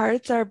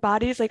hearts, our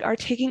bodies, like are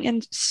taking in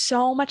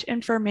so much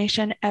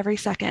information every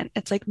second.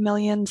 It's like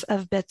millions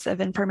of bits of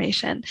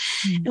information.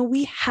 And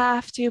we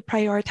have to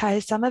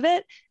prioritize some of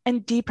it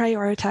and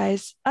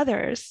deprioritize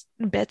others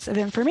bits of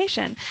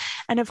information.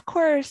 And of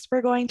course,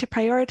 we're going to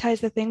prioritize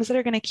the things that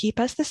are going to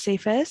keep us the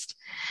safest.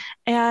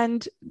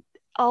 And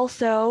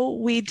also,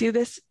 we do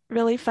this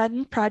really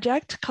fun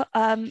project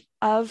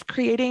of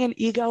creating an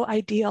ego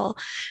ideal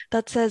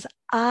that says,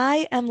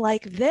 I am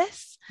like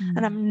this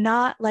and I'm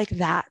not like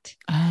that.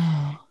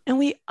 Oh. And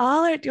we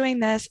all are doing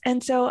this.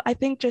 And so I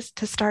think just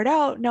to start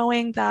out,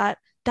 knowing that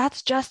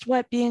that's just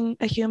what being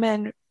a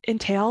human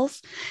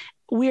entails,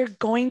 we're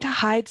going to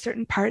hide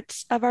certain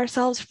parts of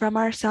ourselves from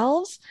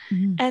ourselves.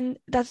 And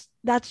that's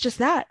just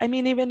that. I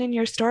mean, even in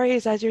your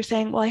stories, as you're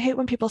saying, well, I hate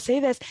when people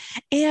say this.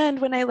 And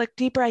when I look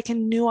deeper, I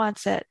can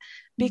nuance it,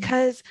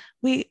 because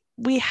we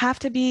have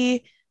to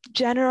be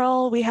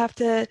general. We have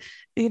to,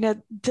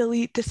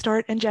 delete,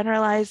 distort, and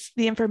generalize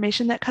the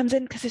information that comes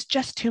in, because it's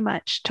just too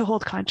much to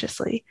hold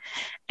consciously.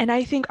 And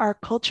I think our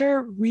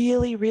culture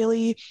really,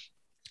 really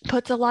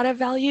puts a lot of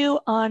value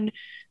on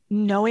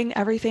knowing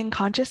everything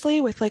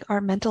consciously with like our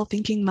mental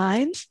thinking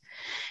minds.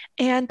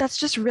 And that's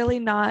just really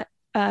not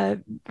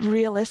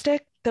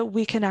realistic, that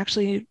we can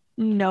actually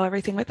know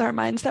everything with our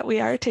minds that we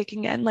are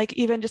taking in. Like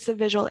even just the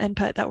visual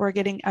input that we're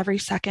getting every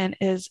second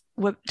is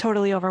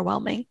totally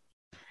overwhelming.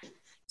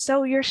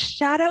 So your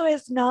shadow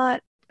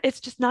it's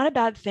just not a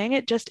bad thing.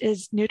 It just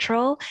is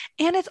neutral.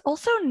 And it's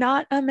also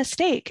not a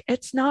mistake.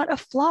 It's not a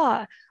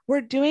flaw.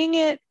 We're doing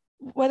it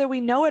whether we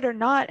know it or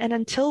not. And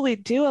until we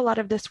do a lot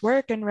of this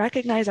work and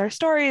recognize our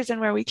stories and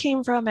where we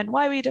came from and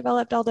why we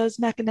developed all those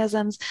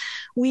mechanisms,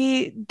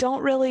 we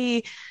don't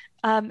really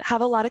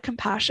have a lot of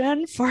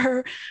compassion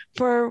for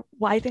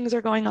why things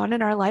are going on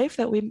in our life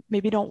that we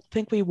maybe don't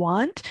think we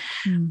want.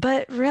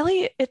 But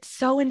really, it's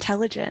so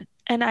intelligent.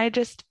 And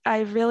I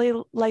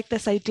really like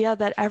this idea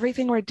that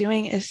everything we're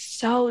doing is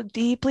so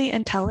deeply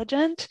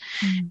intelligent,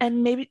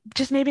 and maybe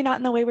not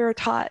in the way we were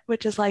taught,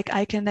 which is like,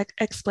 I can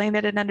explain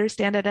it and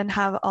understand it and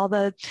have all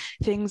the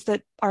things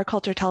that our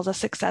culture tells us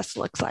success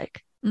looks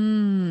like.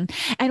 And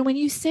when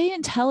you say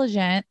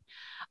intelligent,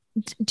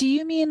 do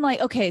you mean like,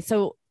 okay,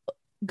 so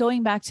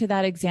going back to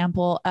that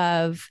example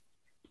of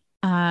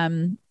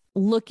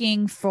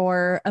looking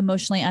for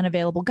emotionally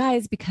unavailable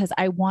guys because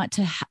I want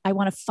to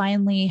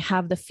finally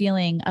have the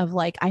feeling of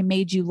like, I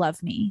made you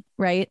love me,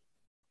 right?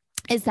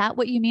 Is that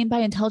what you mean by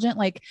intelligent?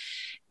 Like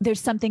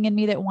there's something in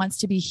me that wants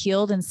to be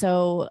healed, and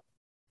so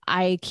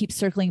I keep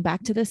circling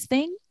back to this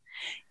thing?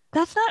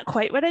 That's not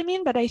quite what I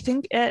mean, but I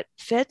think it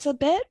fits a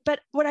bit. But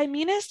what I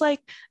mean is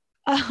like,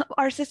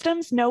 our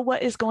systems know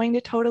what is going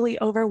to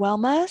totally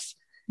overwhelm us.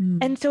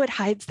 And so it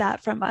hides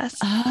that from us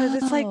because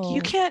it's like,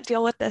 you can't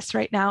deal with this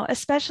right now,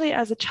 especially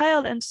as a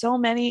child. And so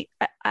many,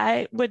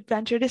 I would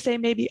venture to say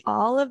maybe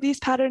all of these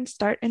patterns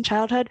start in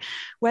childhood,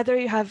 whether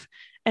you have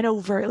an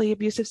overtly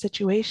abusive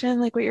situation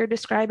like what you're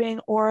describing,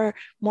 or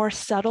more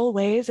subtle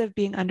ways of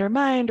being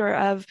undermined or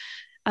of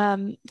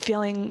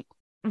feeling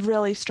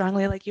really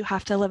strongly like you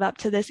have to live up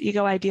to this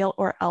ego ideal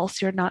or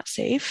else you're not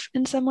safe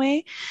in some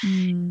way.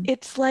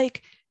 It's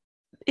like,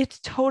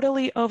 it's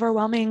totally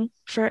overwhelming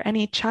for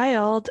any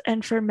child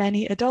and for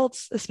many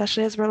adults,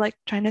 especially as we're like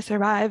trying to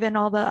survive in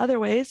all the other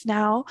ways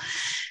now,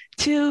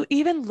 to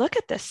even look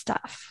at this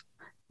stuff.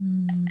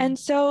 And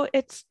so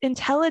it's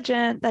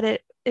intelligent that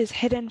it is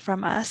hidden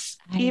from us,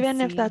 even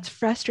if that's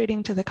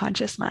frustrating to the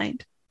conscious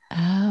mind.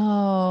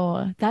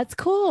 Oh, that's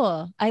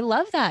cool. I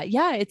love that.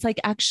 Yeah. It's like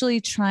actually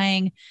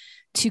trying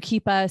to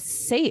keep us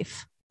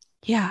safe.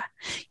 Yeah.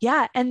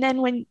 Yeah. And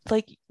then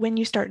when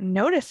you start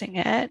noticing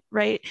it,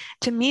 right,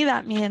 to me,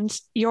 that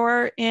means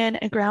you're in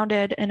a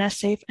grounded and a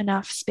safe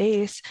enough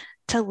space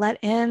to let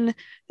in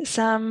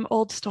some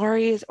old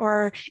stories,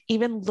 or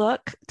even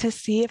look to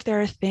see if there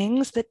are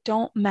things that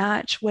don't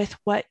match with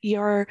what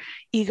your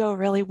ego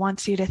really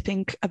wants you to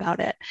think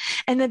about it.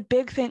 And the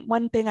big thing,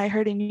 one thing I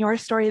heard in your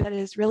story that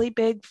is really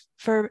big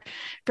for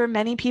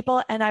many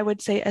people, and I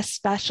would say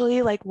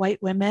especially like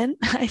white women,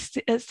 I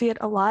see it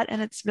a lot, and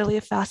it's really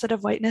a facet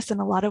of whiteness in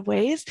a lot of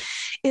ways,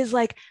 is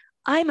like,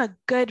 I'm a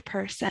good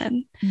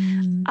person.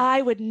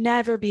 I would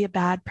never be a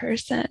bad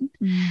person.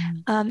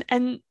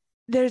 And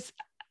there's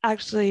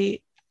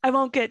actually, I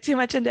won't get too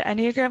much into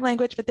Enneagram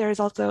language, but there's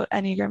also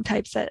Enneagram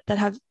types that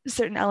have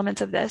certain elements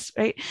of this,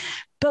 right?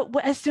 But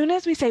as soon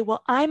as we say,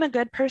 well, I'm a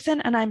good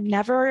person and I'm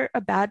never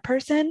a bad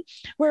person,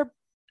 we're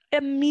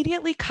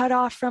immediately cut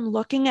off from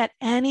looking at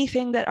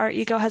anything that our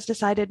ego has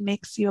decided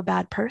makes you a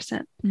bad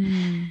person.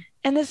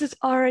 And this is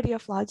already a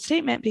flawed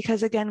statement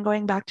because, again,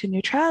 going back to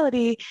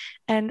neutrality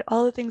and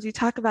all the things you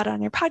talk about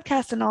on your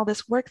podcast and all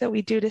this work that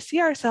we do to see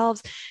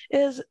ourselves,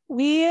 is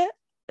we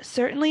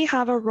certainly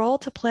have a role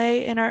to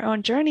play in our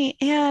own journey.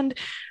 And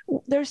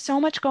there's so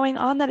much going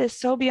on that is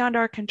so beyond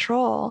our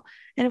control.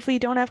 And if we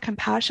don't have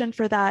compassion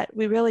for that,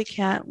 we really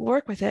can't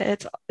work with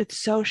it. It's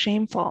so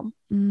shameful.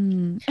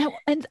 And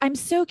I'm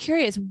so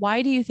curious,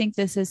 why do you think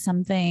this is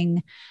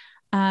something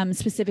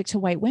specific to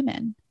white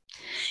women?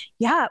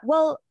 Yeah,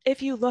 well,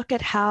 if you look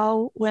at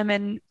how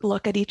women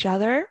look at each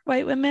other,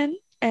 white women,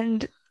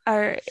 and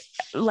are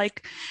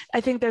like, I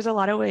think there's a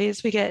lot of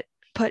ways we get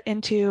put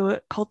into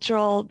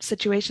cultural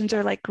situations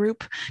or like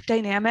group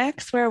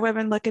dynamics where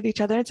women look at each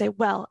other and say,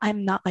 well,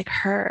 I'm not like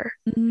her.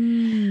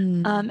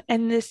 And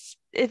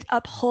it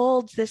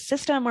upholds this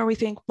system where we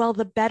think, well,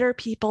 the better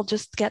people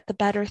just get the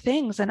better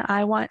things. And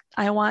I want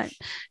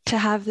to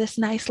have this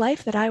nice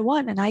life that I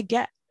want, and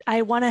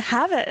I want to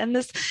have it. And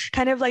this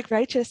kind of like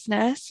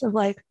righteousness of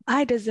like,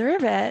 I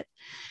deserve it,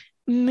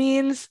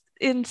 means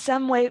in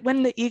some way,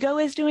 when the ego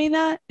is doing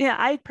that,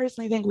 I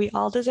personally think we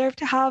all deserve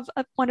to have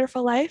a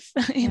wonderful life,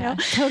 you know,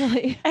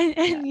 totally.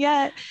 And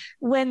yet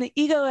when the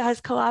ego has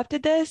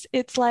co-opted this,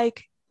 it's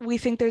like, we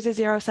think there's a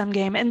zero-sum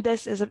game. And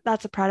that's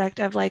a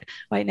product of like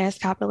whiteness,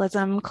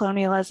 capitalism,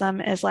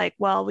 colonialism, is like,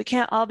 well, we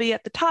can't all be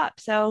at the top.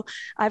 So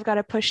I've got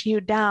to push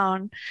you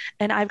down,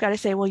 and I've got to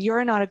say, well,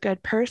 you're not a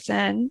good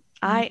person.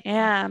 I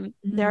am,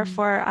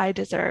 therefore I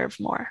deserve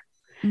more.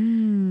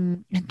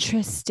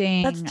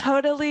 Interesting. That's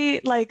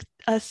totally like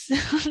a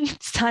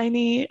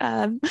tiny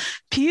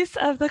piece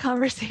of the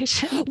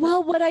conversation.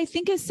 Well, what I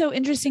think is so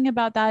interesting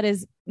about that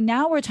is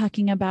now we're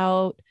talking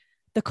about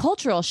the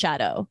cultural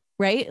shadow,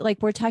 right?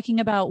 Like we're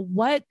talking about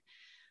what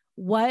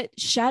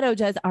shadow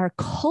does our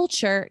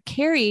culture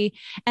carry?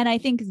 And I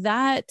think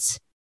that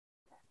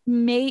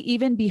may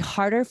even be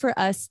harder for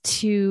us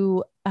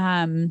to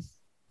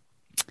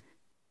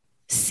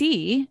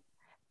see,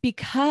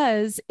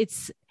 because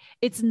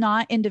it's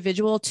not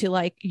individual to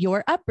like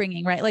your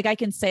upbringing, right? Like I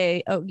can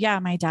say, oh yeah,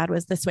 my dad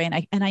was this way.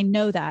 And I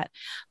know that,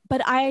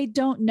 but I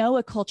don't know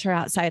a culture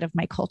outside of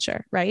my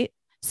culture. Right.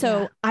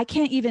 So I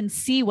can't even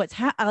see what's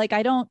like,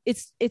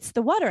 it's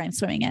the water I'm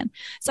swimming in.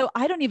 So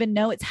I don't even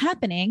know it's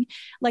happening.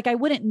 Like I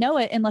wouldn't know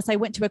it unless I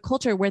went to a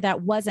culture where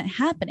that wasn't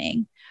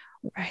happening.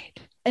 Right.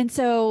 And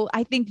so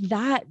I think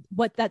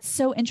that's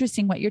so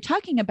interesting what you're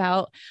talking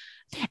about.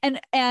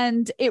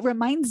 And it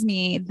reminds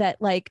me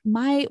that like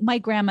my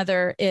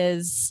grandmother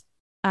is,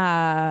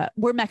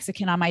 we're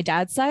Mexican on my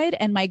dad's side.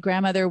 And my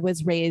grandmother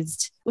was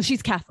raised, well,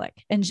 she's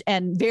Catholic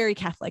and very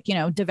Catholic, you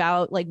know,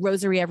 devout, like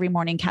rosary every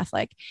morning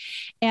Catholic.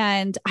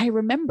 And I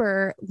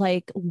remember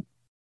like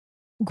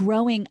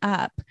growing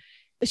up,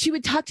 she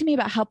would talk to me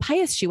about how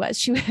pious she was.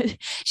 She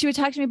would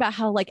talk to me about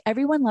how like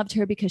everyone loved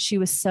her because she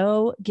was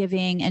so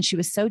giving and she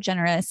was so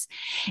generous.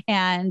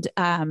 And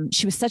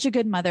she was such a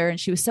good mother and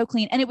she was so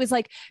clean. And it was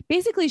like,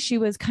 basically she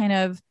was kind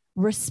of,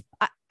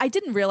 I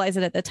didn't realize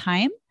it at the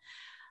time.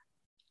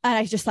 And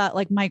I just thought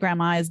like my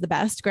grandma is the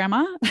best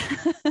grandma.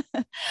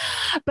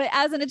 But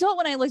as an adult,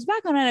 when I looked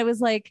back on it, I was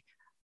like,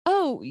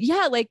 oh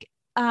yeah, like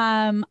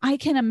I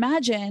can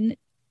imagine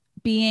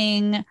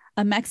being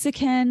a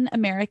Mexican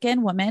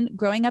American woman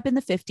growing up in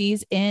the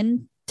 50s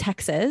in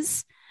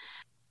Texas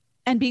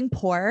and being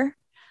poor.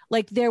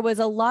 Like there was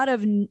a lot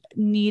of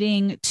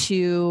needing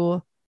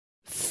to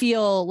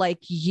feel like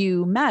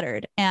you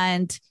mattered.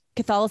 And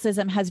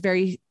Catholicism has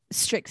very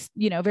strict,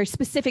 you know, very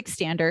specific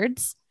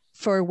standards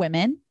for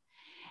women.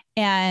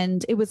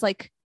 And it was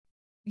like,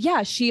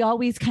 yeah, she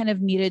always kind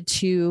of needed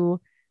to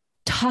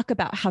talk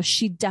about how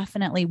she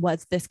definitely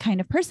was this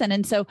kind of person.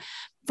 And so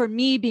for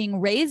me,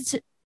 being raised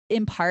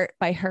in part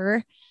by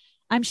her,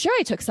 I'm sure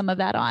I took some of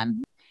that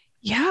on.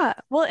 Yeah.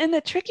 Well, and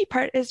the tricky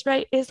part is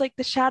like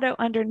the shadow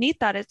underneath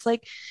that. It's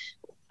like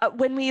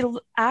when we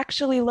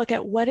actually look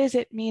at what does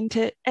it mean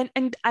to,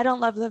 and I don't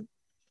love the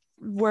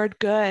word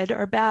good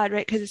or bad,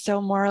 right? Because it's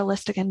so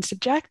moralistic and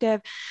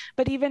subjective.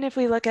 But even if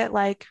we look at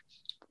like,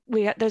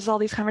 there's all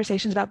these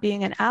conversations about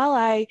being an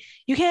ally.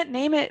 You can't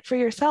name it for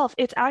yourself.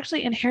 It's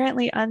actually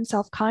inherently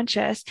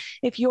unself-conscious.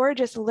 If you're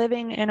just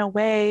living in a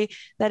way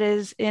that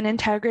is in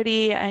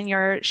integrity and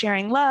you're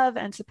sharing love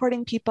and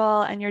supporting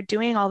people and you're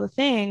doing all the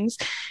things,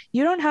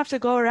 you don't have to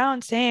go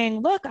around saying,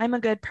 look, I'm a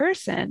good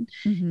person.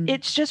 Mm-hmm.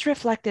 It's just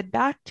reflected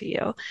back to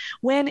you.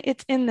 When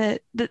it's in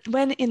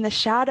when in the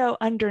shadow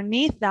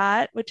underneath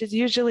that, which is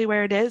usually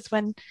where it is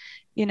when,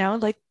 you know,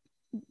 like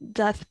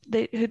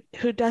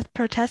who doth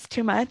protest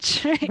too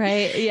much,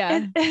 right?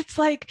 Yeah. It's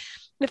like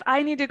if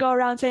I need to go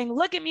around saying,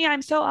 look at me,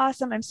 I'm so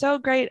awesome, I'm so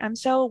great, I'm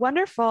so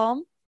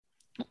wonderful,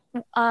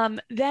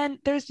 then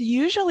there's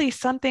usually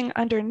something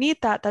underneath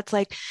that's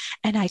like,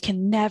 and I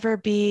can never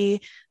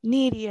be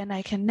needy and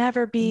I can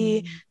never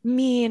be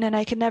mean and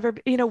I can never,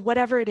 you know,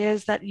 whatever it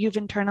is that you've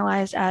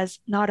internalized as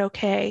not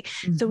okay.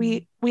 So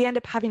we end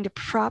up having to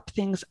prop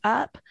things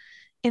up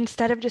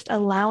instead of just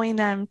allowing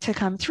them to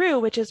come through,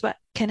 which is what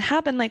can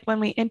happen. Like when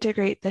we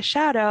integrate the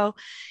shadow,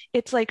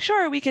 it's like,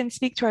 sure, we can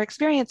speak to our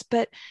experience,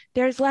 but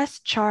there's less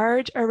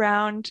charge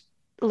around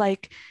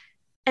like,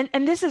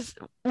 and this is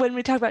when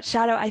we talk about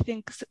shadow, I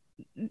think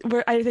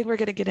we're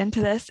going to get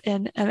into this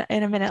in a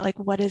minute. Like,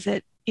 what does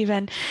it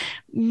even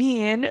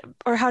mean,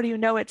 or how do you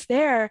know it's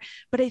there?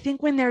 But I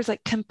think when there's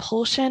like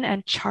compulsion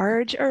and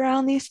charge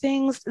around these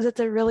things, that's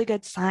a really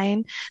good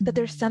sign that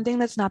there's something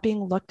that's not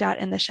being looked at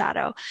in the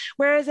shadow.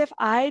 Whereas if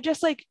I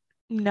just like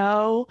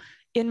know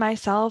in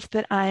myself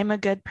that I'm a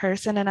good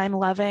person and I'm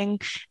loving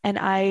and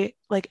I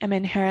like am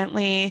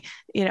inherently,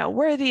 you know,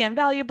 worthy and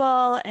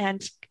valuable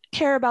and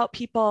care about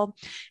people,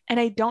 and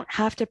I don't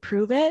have to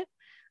prove it,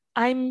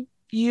 I'm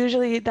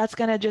usually that's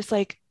going to just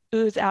like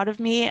ooze out of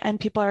me and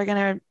people are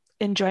going to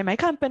enjoy my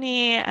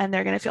company and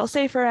they're going to feel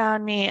safe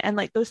around me. And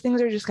like those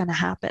things are just going to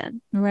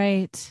happen.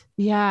 Right.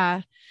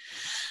 Yeah.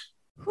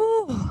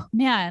 Whew,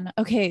 man.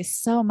 Okay.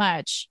 So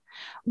much.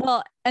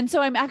 Well, and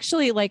so I'm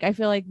actually like, I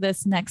feel like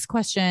this next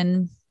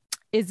question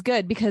is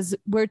good because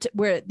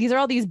these are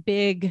all these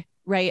big,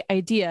 right,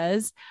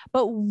 ideas,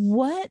 but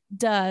what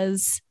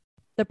does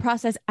the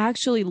process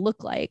actually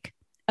look like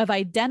of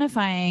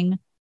identifying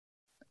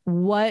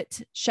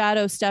what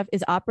shadow stuff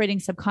is operating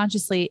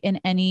subconsciously in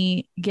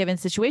any given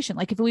situation?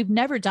 Like if we've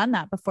never done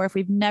that before, if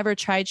we've never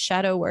tried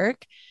shadow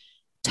work,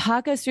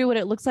 talk us through what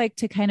it looks like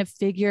to kind of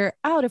figure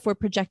out if we're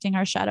projecting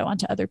our shadow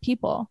onto other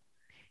people.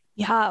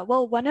 Yeah.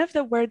 Well, one of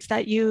the words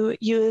that you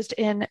used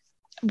in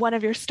one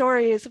of your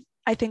stories,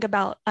 I think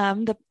about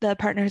the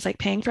partners like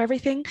paying for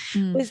everything,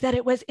 was that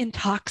it was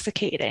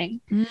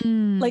intoxicating.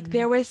 Like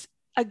there was,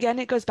 again,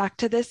 it goes back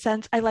to this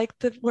sense. I like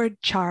the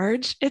word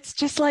charge. It's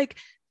just like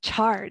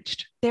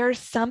charged. There's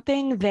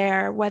something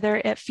there, whether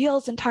it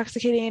feels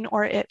intoxicating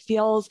or it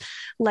feels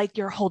like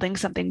you're holding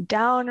something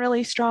down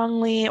really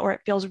strongly, or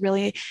it feels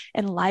really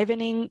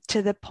enlivening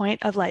to the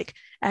point of like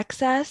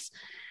excess.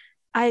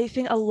 I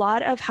think a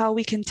lot of how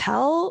we can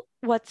tell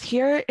what's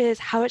here is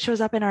how it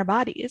shows up in our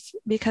bodies,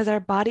 because our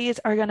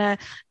bodies are going to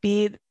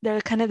be, they're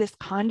kind of this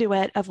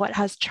conduit of what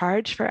has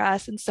charge for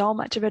us. And so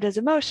much of it is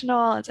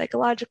emotional and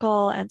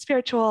psychological and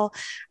spiritual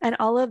and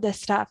all of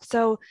this stuff.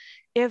 So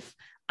if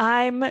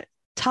I'm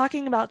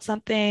talking about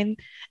something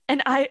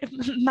and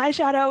my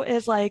shadow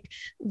is like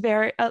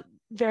very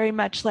very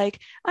much like,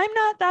 I'm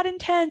not that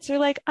intense, or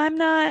like, I'm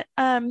not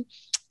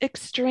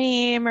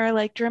extreme or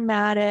like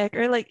dramatic,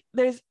 or like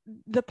there's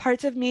the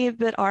parts of me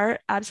that are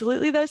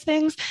absolutely those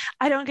things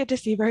I don't get to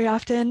see very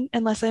often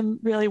unless I'm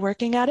really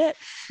working at it,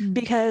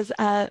 because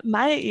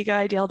my ego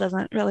ideal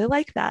doesn't really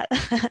like that,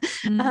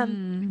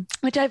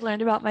 which I've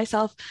learned about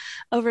myself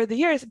over the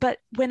years. But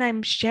when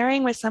I'm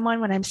sharing with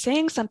someone, when I'm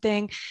saying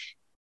something,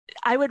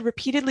 I would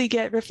repeatedly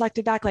get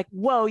reflected back like,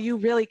 whoa, you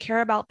really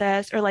care about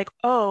this, or like,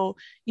 oh,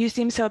 you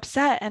seem so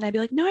upset. And I'd be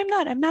like, no,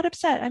 I'm not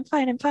upset. I'm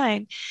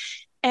fine.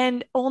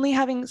 And only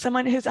having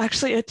someone who's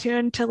actually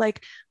attuned to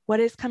like what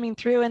is coming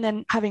through, and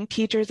then having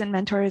teachers and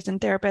mentors and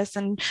therapists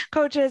and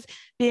coaches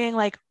being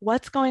like,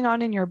 what's going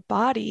on in your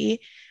body?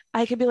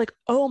 I could be like,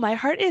 oh, my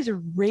heart is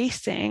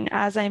racing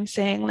as I'm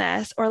saying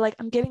this, or like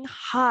I'm getting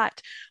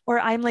hot, or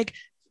I'm like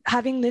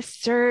having this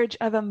surge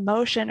of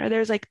emotion, or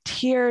there's like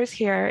tears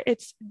here.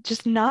 It's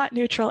just not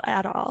neutral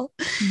at all.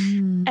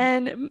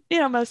 And,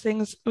 most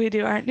things we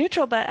do aren't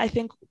neutral, but I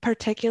think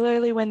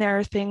particularly when there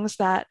are things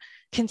that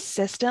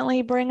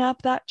consistently bring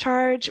up that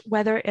charge,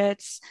 whether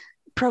it's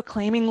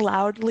proclaiming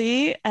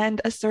loudly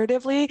and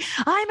assertively,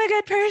 I'm a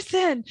good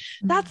person,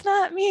 that's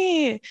not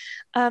me.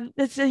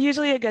 It's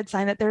usually a good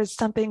sign that there's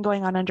something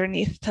going on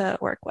underneath to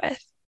work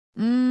with.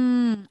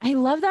 I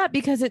love that,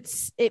 because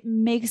it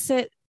makes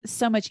it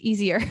so much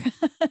easier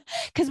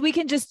because we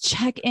can just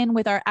check in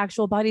with our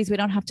actual bodies. We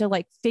don't have to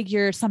like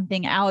figure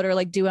something out or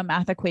like do a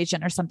math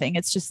equation or something.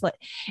 It's just like,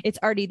 it's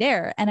already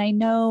there. And I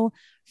know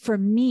for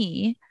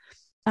me,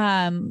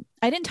 I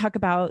didn't talk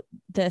about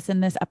this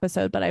in this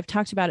episode, but I've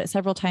talked about it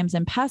several times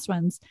in past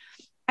ones.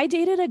 I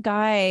dated a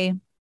guy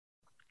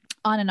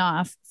on and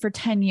off for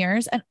 10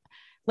 years, and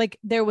like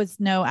there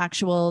was no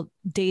actual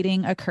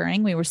dating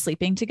occurring. We were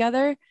sleeping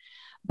together,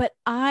 but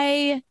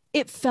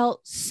it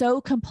felt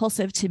so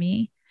compulsive to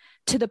me,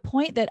 to the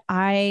point that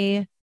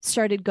I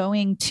started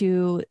going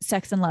to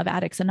Sex and Love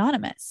Addicts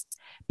Anonymous,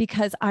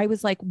 because I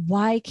was like,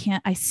 why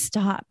can't I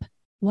stop?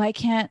 Why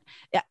can't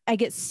I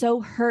get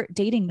so hurt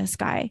dating this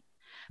guy?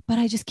 But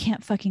I just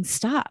can't fucking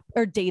stop.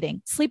 Or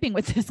sleeping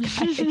with this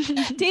guy.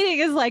 Dating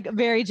is like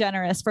very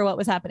generous for what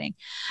was happening.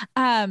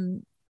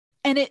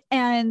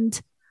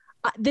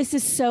 This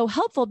is so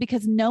helpful,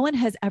 because no one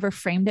has ever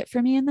framed it for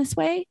me in this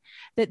way,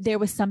 that there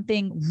was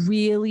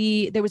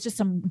just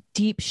some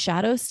deep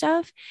shadow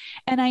stuff.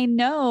 And I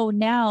know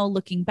now,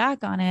 looking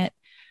back on it,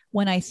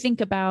 when I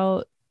think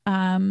about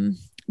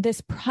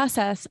this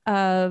process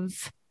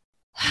of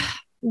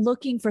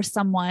looking for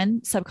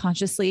someone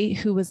subconsciously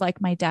who was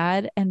like my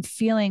dad, and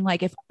feeling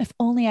like if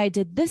only I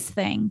did this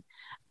thing,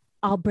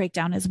 I'll break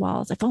down his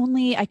walls. If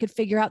only I could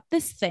figure out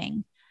this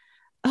thing.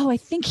 Oh, I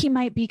think he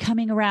might be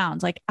coming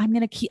around. Like, I'm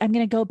going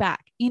to go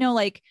back,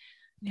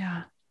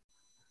 Yeah.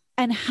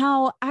 And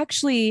how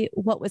actually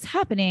what was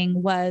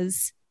happening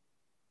was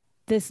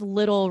this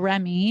little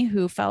Remy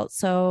who felt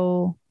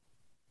so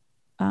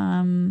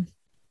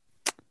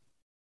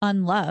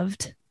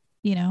unloved,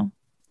 Yeah.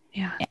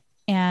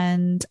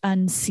 and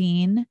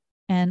unseen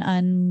and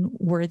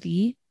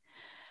unworthy,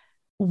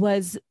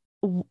 was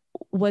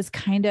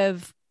kind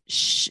of,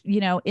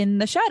 in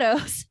the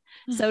shadows,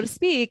 so to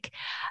speak,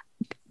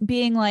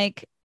 being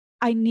like,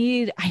 I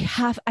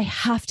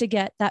have to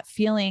get that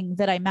feeling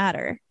that I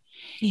matter.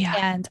 Yeah.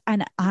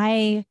 And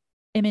I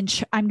am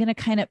I'm going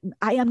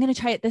to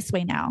try it this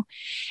way now.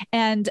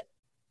 And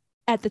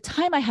at the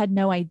time I had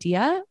no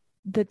idea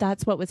that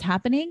that's what was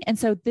happening. And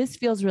so this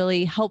feels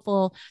really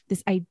helpful,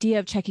 this idea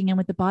of checking in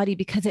with the body,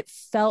 because it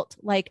felt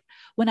like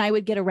when I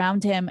would get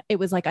around him, it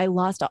was like I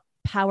lost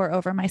power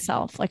over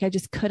myself. Like I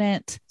just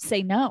couldn't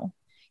say no.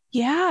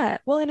 Yeah.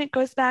 Well, and it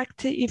goes back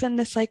to even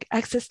this like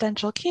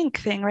existential kink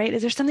thing, right?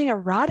 Is there something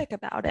erotic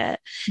about it?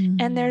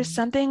 And there's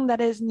something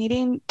that is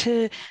needing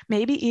to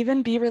maybe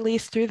even be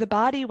released through the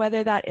body,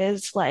 whether that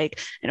is like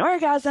an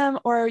orgasm,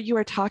 or you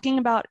were talking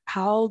about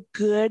how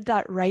good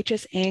that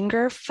righteous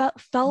anger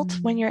felt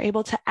when you're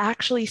able to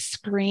actually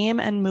scream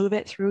and move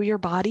it through your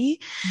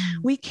body.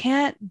 We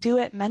can't do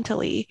it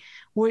mentally.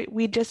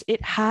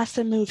 It has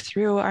to move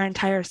through our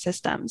entire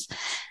systems.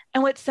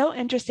 And what's so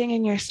interesting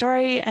in your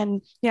story,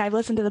 and I've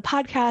listened to the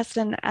podcast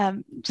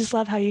and just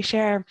love how you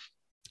share,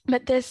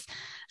 but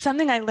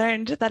something I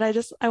learned that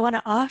I want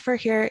to offer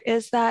here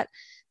is that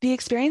the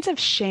experience of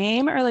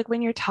shame, or like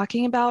when you're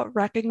talking about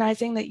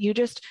recognizing that you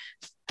just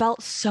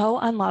felt so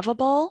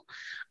unlovable,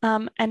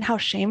 and how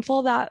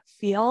shameful that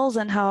feels,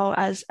 and how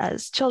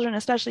as children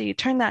especially, you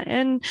turn that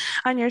in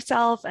on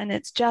yourself, and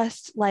it's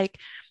just like,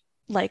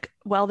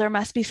 well, there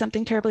must be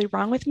something terribly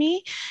wrong with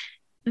me.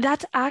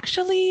 That's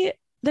actually,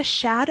 the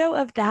shadow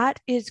of that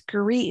is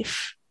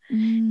grief.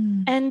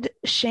 And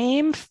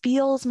shame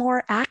feels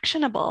more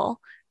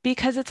actionable,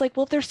 because it's like,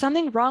 well, if there's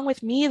something wrong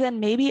with me, then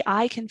maybe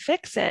I can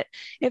fix it.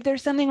 If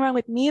there's something wrong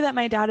with me that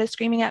my dad is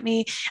screaming at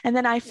me, and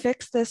then I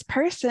fix this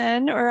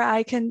person,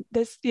 or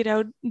this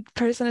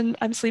person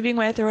I'm sleeping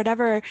with or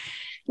whatever,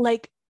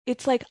 like,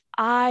 it's like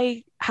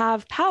I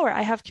have power,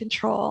 I have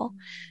control.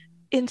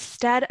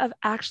 instead of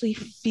actually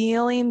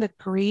feeling the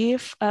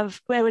grief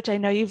of, which I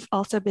know you've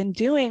also been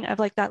doing, of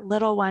like that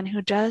little one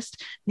who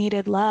just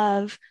needed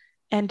love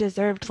and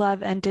deserved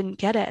love and didn't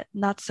get it.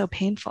 And that's so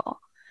painful.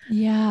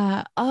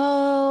 Yeah.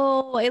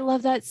 Oh, I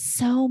love that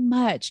so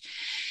much.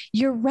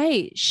 You're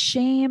right.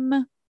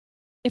 Shame.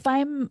 If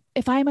I'm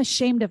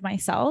ashamed of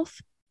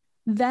myself,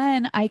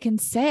 then I can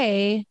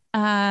say,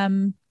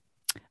 oh,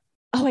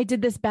 I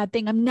did this bad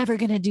thing. I'm never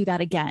going to do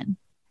that again.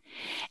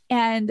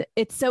 And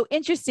it's so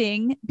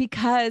interesting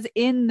because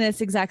in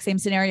this exact same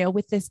scenario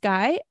with this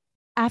guy,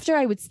 after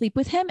I would sleep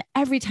with him,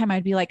 every time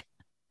I'd be like,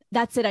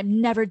 that's it.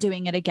 I'm never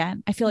doing it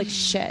again. I feel like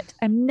shit.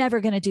 I'm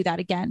never going to do that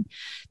again.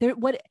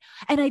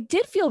 And I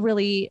did feel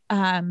really,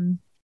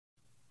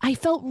 I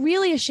felt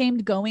really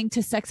ashamed going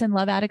to Sex and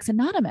Love Addicts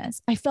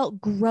Anonymous. I felt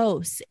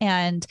gross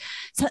and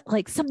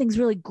like something's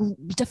really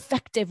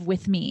defective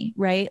with me.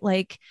 Right.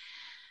 Like,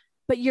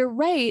 but you're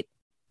right.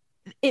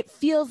 It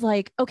feels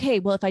like, okay,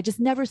 well, if I just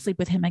never sleep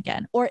with him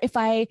again, or if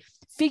I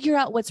figure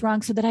out what's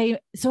wrong so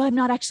I'm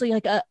not actually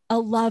like a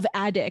love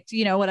addict,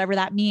 whatever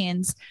that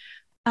means.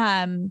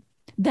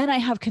 Then I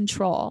have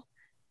control.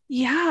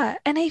 Yeah.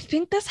 And I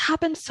think this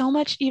happens so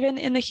much even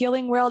in the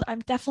healing world. I'm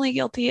definitely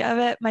guilty of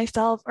it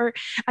myself. Or,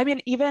 I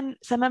mean, even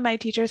some of my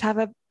teachers have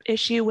an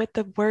issue with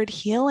the word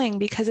healing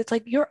because it's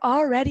like, you're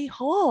already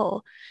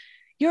whole.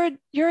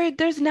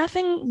 There's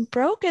nothing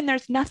broken.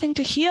 There's nothing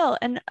to heal.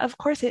 And of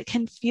course it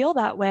can feel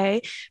that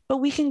way, but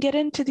we can get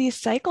into these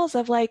cycles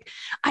of like,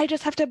 I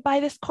just have to buy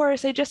this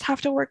course. I just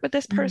have to work with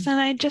this person.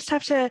 I just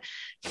have to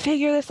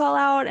figure this all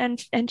out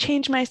and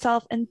change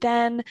myself. And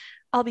then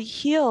I'll be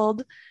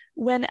healed,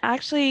 when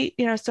actually,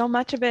 so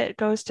much of it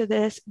goes to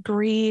this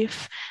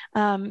grief.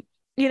 In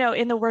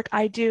the work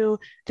I do,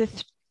 the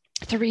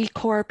three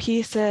core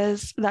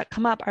pieces that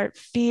come up are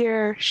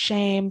fear,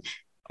 shame,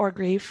 or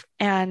grief,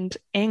 and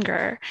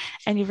anger.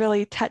 And you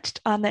really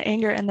touched on the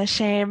anger and the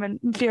shame, and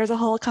fear is a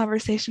whole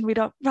conversation we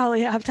don't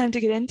probably have time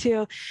to get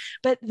into.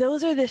 But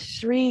those are the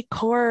three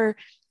core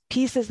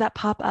pieces that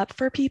pop up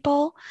for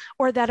people,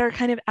 or that are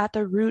kind of at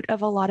the root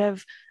of a lot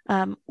of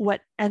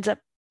what ends up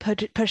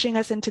pushing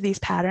us into these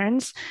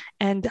patterns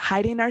and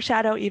hiding our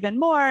shadow even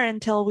more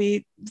until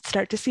we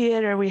start to see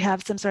it, or we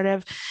have some sort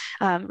of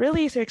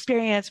release or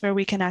experience where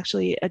we can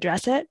actually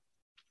address it,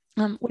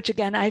 which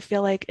again, I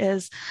feel like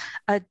is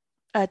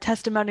a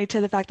testimony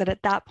to the fact that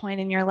at that point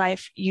in your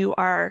life, you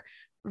are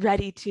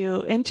ready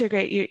to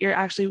integrate. You're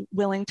actually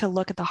willing to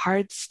look at the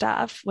hard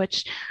stuff,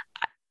 which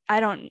I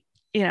don't,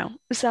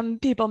 some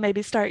people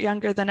maybe start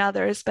younger than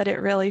others, but it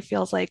really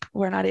feels like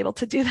we're not able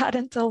to do that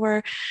until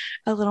we're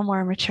a little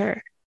more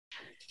mature.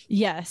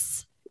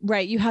 Yes.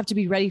 Right. You have to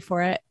be ready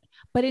for it.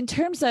 But in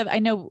terms of, I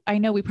know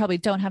we probably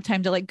don't have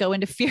time to like go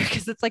into fear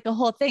because it's like a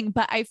whole thing,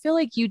 but I feel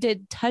like you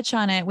did touch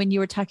on it when you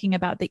were talking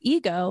about the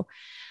ego.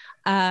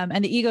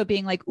 And the ego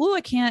being like, ooh,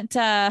 I can't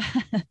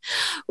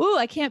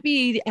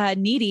be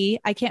needy.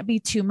 I can't be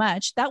too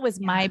much. That was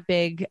my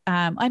big,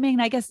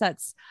 I guess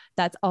that's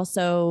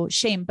also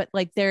shame, but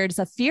like, there's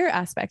a fear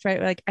aspect,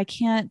 right? Like I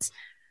can't.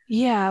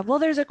 Yeah. Well,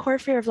 there's a core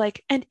fear of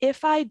like, and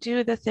if I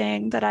do the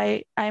thing that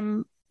I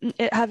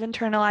have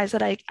internalized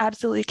that I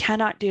absolutely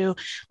cannot do,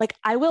 like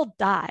I will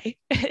die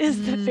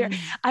is the fear.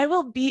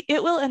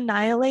 It will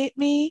annihilate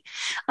me.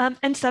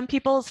 And some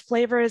people's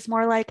flavor is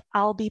more like,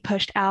 I'll be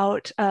pushed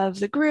out of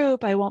the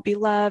group. I won't be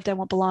loved. I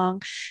won't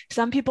belong.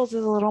 Some people's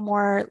is a little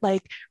more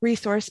like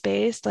resource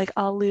based. Like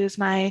I'll lose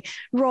my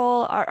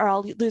role, or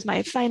I'll lose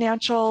my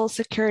financial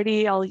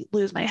security. I'll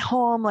lose my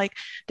home. Like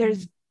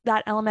there's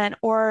that element,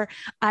 or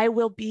I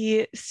will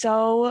be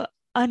so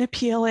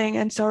unappealing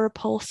and so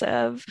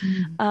repulsive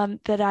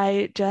that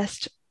I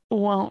just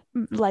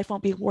life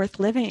won't be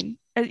worth living.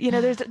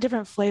 There's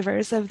different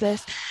flavors of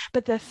this,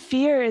 but the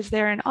fear is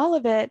there, and all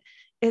of it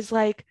is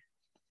like,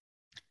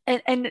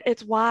 and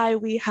it's why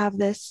we have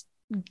this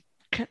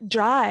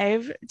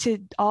drive to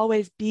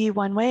always be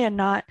one way and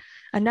not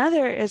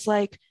another, is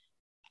like,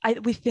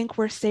 we think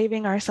we're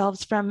saving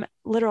ourselves from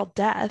literal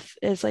death,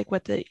 is like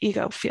what the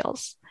ego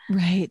feels.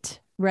 Right.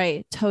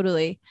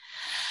 Totally.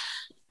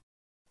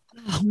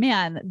 Oh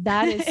man,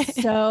 that is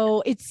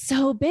it's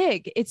so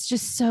big. It's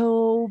just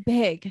so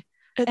big.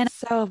 It's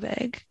so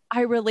big.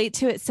 I relate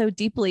to it so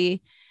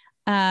deeply.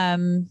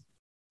 And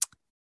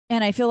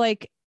I feel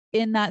like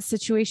in that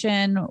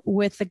situation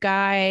with the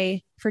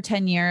guy for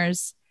 10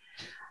 years,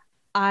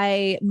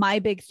 my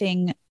big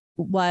thing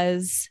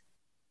was,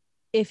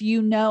 if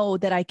you know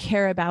that I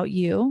care about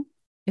you,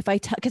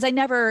 because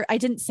I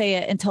didn't say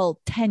it until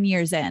 10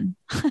 years in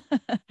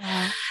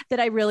that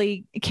I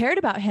really cared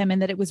about him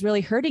and that it was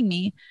really hurting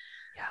me.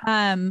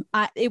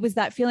 It was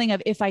that feeling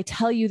of, if I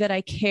tell you that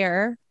I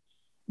care,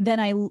 then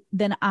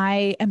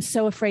I am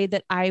so afraid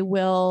that I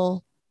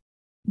will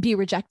be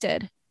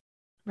rejected.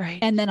 Right.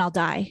 And then I'll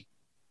die.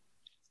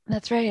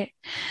 That's right.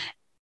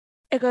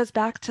 It goes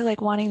back to like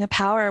wanting the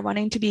power,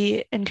 wanting to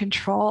be in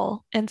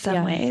control in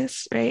some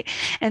ways. Right.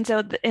 And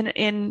so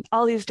in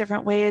all these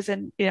different ways,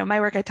 and,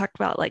 my work, I talked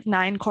about like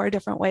 9 core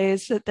different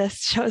ways that this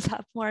shows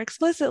up more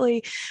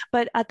explicitly,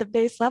 but at the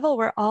base level,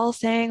 we're all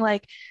saying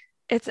like,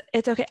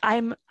 it's okay.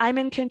 I'm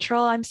in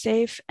control. I'm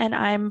safe, and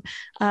I'm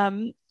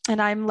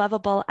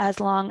lovable as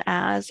long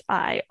as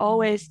I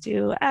always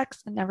do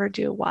X and never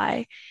do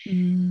Y.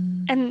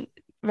 And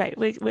right,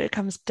 when it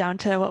comes down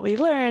to what we've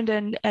learned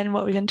and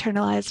what we've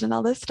internalized and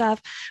all this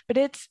stuff. But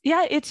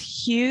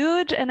it's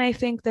huge. And I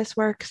think this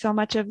work, so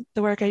much of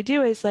the work I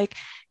do is like,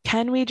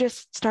 can we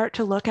just start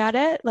to look at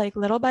it like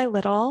little by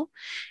little?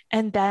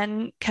 And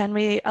then can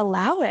we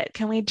allow it?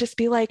 Can we just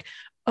be like,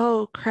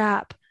 oh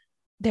crap,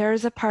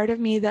 there's a part of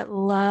me that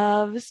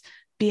loves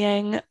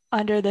being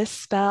under this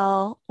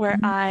spell where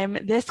I'm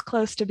this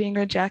close to being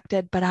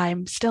rejected, but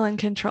I'm still in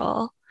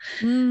control.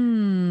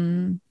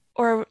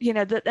 Or,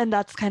 and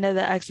that's kind of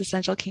the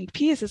existential kink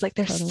piece, is like,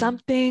 there's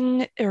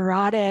something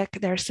erotic,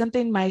 there's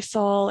something my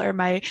soul or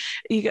my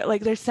ego,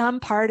 like there's some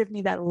part of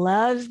me that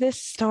loves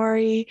this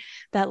story,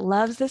 that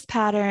loves this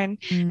pattern.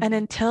 And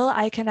until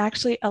I can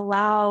actually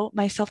allow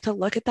myself to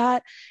look at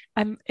that,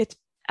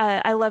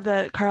 I love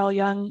the Carl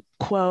Jung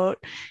quote.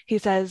 He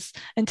says,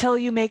 until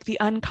you make the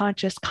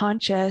unconscious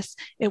conscious,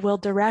 it will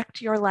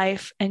direct your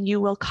life and you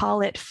will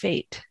call it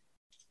fate.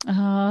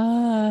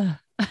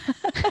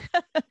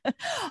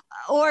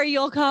 Or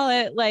you'll call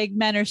it like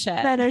men are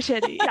shit. Men are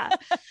shitty. Yeah.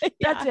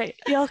 That's right.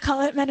 You'll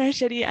call it men are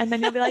shitty. And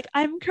then you'll be like,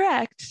 I'm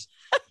correct.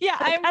 Yeah.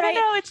 Like, I don't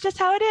know. It's just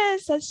how it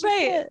is. That's just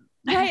right.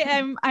 Right.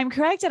 I'm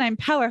correct and I'm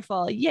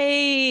powerful.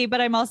 Yay.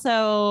 But I'm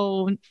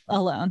also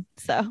alone.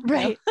 So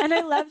right. And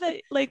I love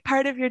that, like,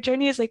 part of your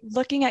journey is like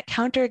looking at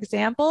counter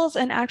examples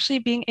and actually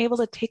being able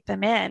to take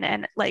them in.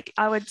 And like,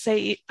 I would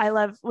say, I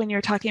love when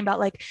you're talking about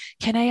like,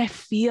 can I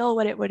feel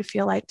what it would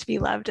feel like to be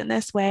loved in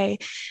this way,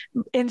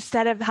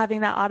 instead of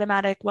having that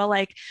automatic, well,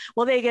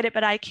 they get it,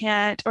 but I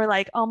can't, or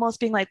like almost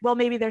being like, well,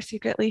 maybe they're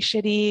secretly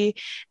shitty.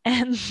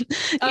 And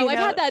I've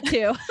had that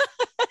too.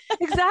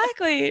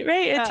 Exactly.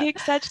 Right. It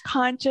takes such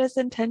conscious,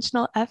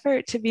 intentional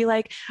effort to be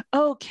like,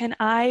 oh, can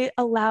I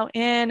allow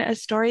in a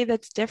story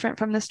that's different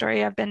from the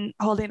story I've been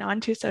holding on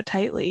to so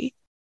tightly?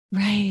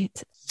 Right.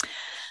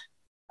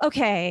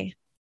 Okay.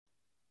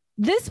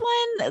 This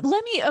one, I'm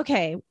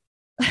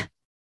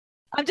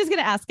just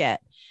going to ask it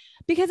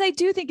because I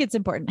do think it's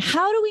important.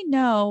 How do we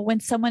know when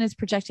someone is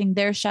projecting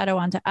their shadow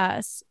onto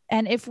us?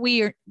 And if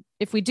we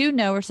do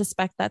know or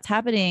suspect that's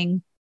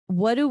happening,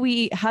 how do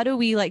we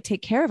like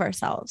take care of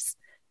ourselves?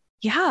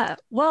 Yeah.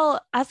 Well,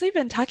 as we've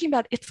been talking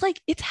about, it's like,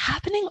 it's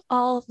happening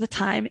all the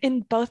time in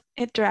both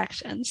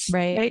directions,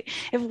 right?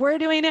 If we're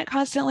doing it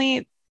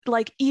constantly,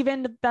 like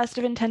even the best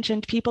of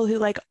intentioned people who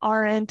like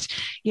aren't,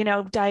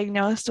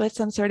 diagnosed with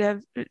some sort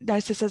of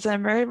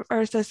narcissism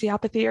or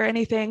sociopathy or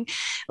anything,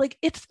 like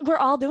we're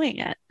all doing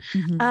it.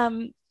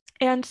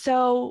 And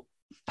so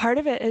part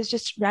of it is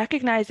just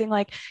recognizing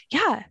like,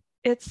 yeah,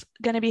 it's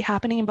going to be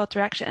happening in both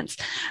directions,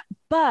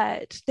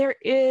 but there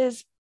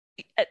is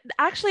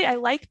actually, I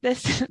like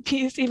this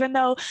piece, even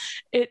though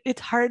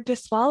it's hard to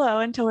swallow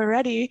until we're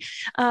ready.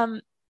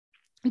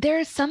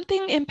 There's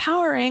something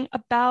empowering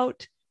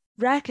about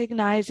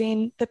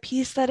recognizing the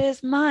piece that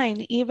is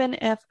mine, even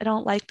if I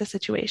don't like the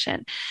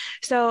situation.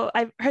 So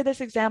I've heard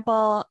this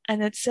example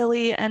and it's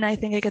silly, and I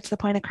think it gets the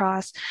point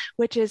across,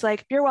 which is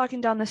like, if you're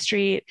walking down the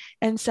street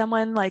and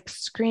someone like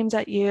screams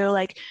at you,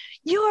 like,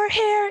 your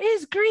hair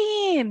is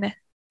green,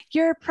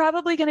 you're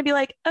probably going to be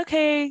like,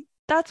 okay,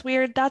 that's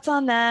weird. That's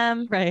on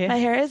them. Right. My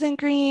hair isn't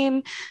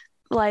green.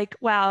 Like,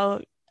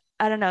 wow,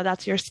 I don't know.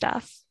 That's your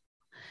stuff.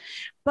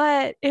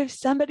 But if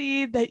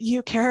somebody that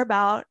you care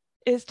about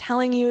is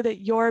telling you that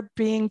you're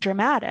being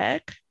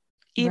dramatic,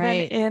 even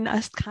in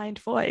a kind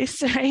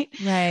voice, right?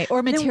 Right.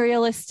 Or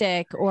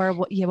materialistic or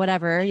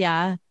whatever.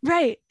 Yeah.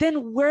 Right.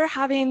 Then we're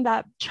having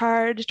that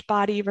charged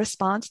body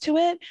response to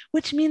it,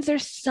 which means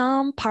there's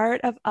some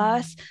part of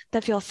us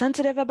that feels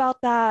sensitive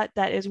about that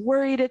is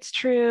worried it's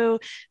true,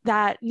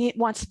 that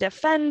wants to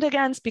defend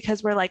against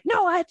because we're like,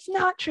 no, it's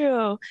not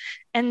true.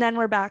 And then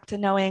we're back to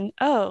knowing,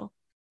 oh,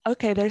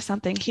 okay, there's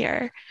something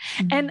here.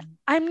 And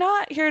I'm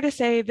not here to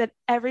say that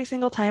every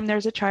single time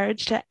there's a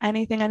charge to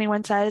anything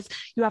anyone says,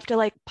 you have to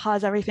like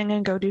pause everything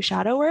and go do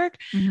shadow work.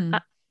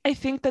 I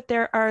think that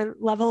there are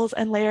levels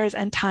and layers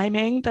and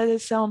timing that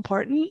is so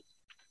important.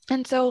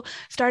 And so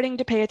starting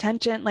to pay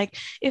attention, like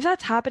if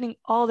that's happening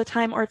all the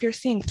time, or if you're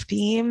seeing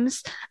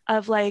themes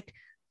of like,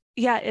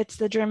 yeah, it's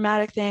the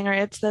dramatic thing, or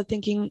it's the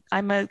thinking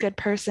I'm a good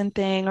person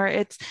thing, or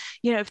it's,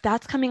 if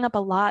that's coming up a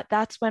lot,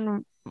 that's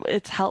when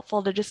it's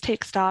helpful to just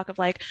take stock of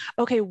like,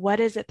 okay, what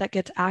is it that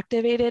gets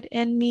activated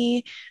in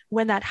me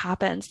when that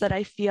happens, that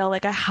I feel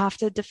like I have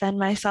to defend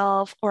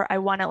myself, or I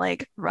want to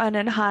like run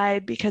and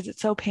hide because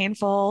it's so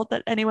painful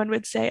that anyone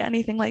would say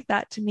anything like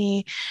that to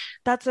me.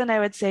 That's when I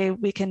would say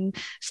we can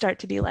start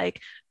to be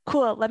like,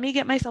 cool, let me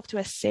get myself to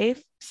a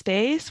safe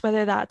space,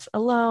 whether that's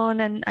alone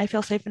and I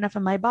feel safe enough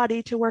in my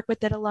body to work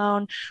with it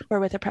alone,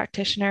 or with a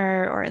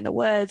practitioner, or in the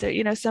woods,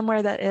 or,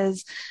 somewhere that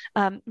is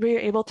where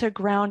you're able to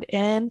ground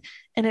in.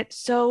 And it's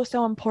so,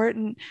 so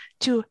important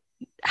to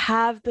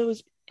have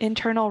those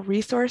internal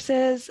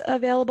resources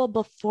available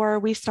before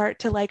we start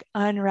to like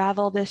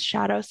unravel this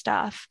shadow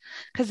stuff.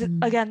 Because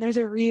again, there's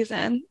a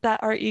reason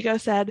that our ego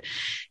said,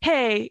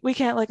 hey, we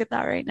can't look at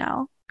that right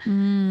now.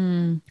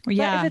 Yeah. But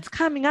if it's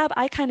coming up,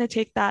 I kind of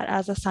take that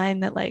as a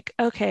sign that like,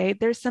 okay,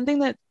 there's something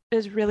that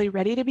is really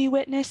ready to be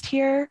witnessed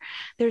here.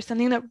 There's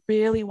something that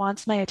really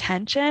wants my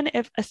attention.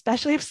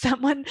 Especially if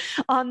someone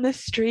on the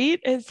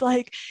street is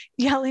like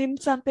yelling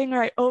something,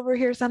 or I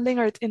overhear something,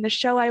 or it's in the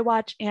show I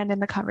watch and in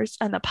the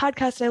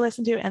podcast I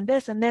listen to, and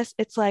this,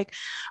 it's like,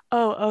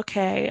 oh,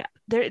 okay,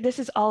 this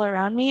is all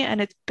around me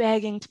and it's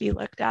begging to be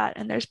looked at.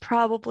 And there's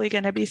probably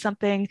going to be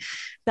something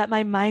that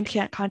my mind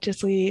can't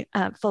consciously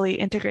fully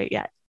integrate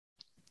yet.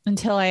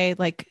 Until I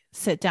like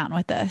sit down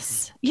with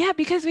this. Yeah,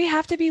 because we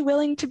have to be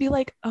willing to be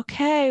like,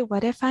 okay,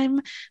 what if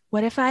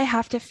I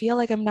have to feel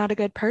like I'm not a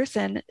good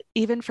person,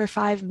 even for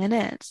 5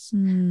 minutes?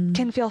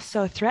 Can feel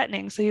so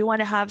threatening. So you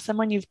want to have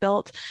someone you've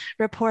built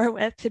rapport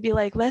with to be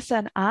like,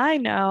 listen, I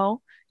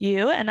know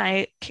you and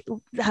I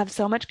have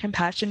so much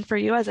compassion for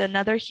you as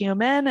another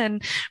human,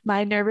 and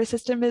my nervous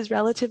system is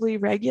relatively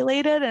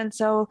regulated. And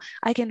so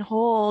I can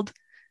hold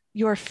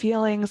your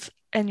feelings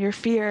and your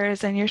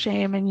fears and your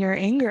shame and your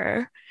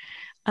anger.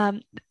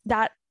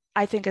 That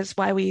I think is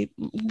why we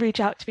reach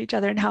out to each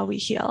other and how we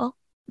heal.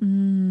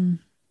 I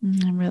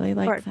really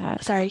like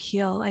that. Sorry,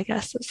 heal, I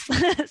guess is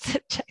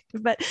subjective,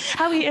 but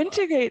how we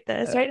integrate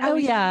this, right? How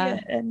we see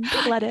it and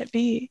let it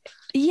be.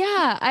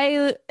 Yeah.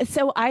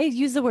 I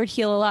use the word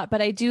heal a lot,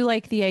 but I do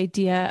like the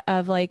idea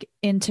of like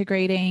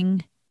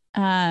integrating,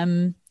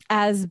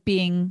 as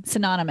being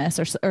synonymous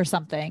or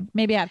something.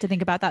 Maybe I have to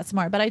think about that some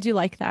more, but I do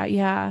like that.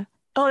 Yeah.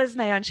 Oh, it's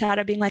my own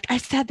shadow being like, I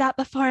said that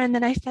before, and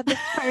then I said this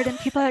part, and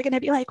people are going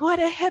to be like, what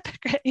a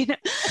hypocrite.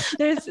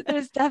 There's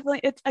definitely,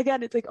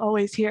 it's like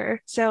always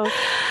here. So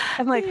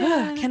I'm like,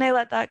 oh, can I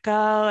let that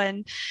go?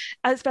 And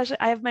especially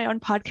I have my own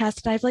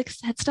podcast and I've like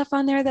said stuff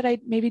on there that I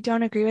maybe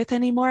don't agree with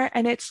anymore.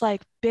 And it's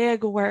like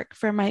big work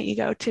for my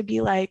ego to be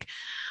like,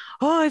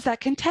 oh, is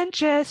that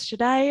contentious?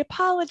 Should I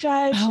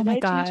apologize? Should I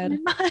change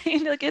my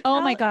mind? Like, it's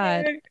oh my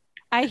God. There.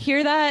 I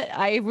hear that.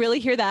 I really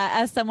hear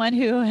that as someone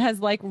who has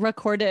like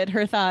recorded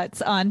her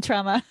thoughts on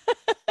trauma.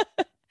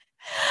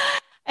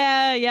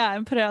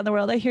 And put it out in the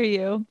world. I hear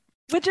you.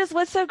 Which is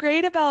what's so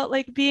great about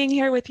like being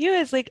here with you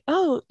is like,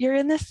 oh, you're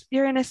in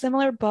a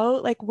similar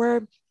boat. Like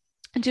we're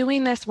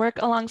doing this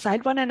work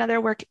alongside one another,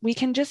 we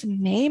can just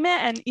name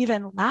it and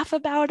even laugh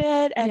about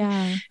it.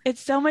 And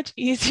it's so much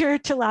easier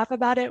to laugh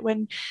about it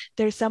when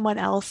there's someone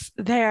else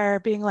there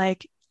being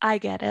like, I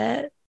get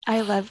it.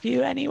 I love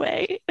you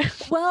anyway.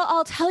 Well,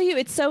 I'll tell you,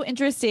 it's so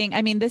interesting.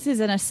 I mean, this is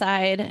an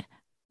aside,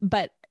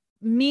 but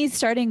me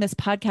starting this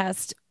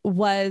podcast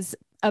was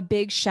a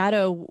big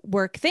shadow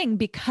work thing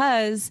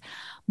because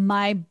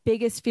my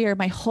biggest fear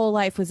my whole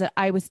life was that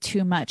I was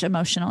too much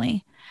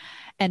emotionally,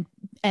 and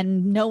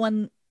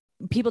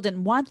people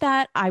didn't want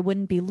that. I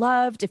wouldn't be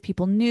loved if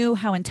people knew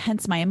how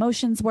intense my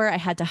emotions were. I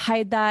had to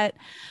hide that.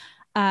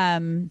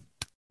 I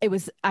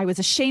was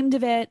ashamed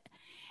of it.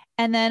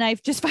 And then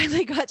I've just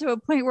finally got to a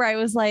point where I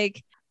was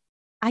like,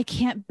 I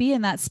can't be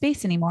in that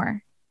space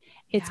anymore.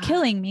 It's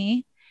killing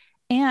me.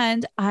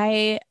 And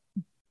I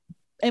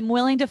am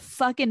willing to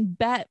fucking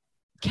bet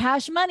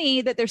cash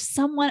money that there's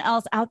someone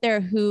else out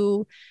there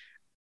who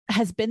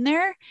has been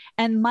there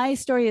and my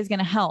story is going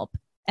to help.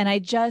 And I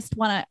don't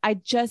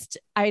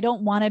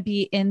want to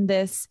be in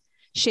this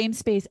shame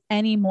space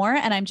anymore.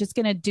 And I'm just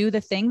going to do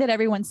the thing that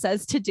everyone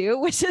says to do,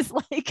 which is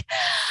like,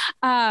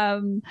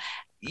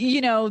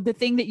 the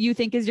thing that you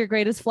think is your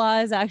greatest flaw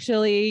is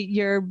actually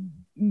your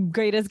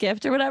greatest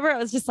gift or whatever. I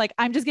was just like,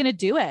 I'm just going to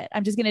do it.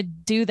 I'm just going to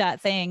do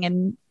that thing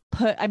and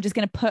I'm just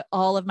going to put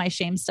all of my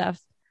shame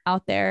stuff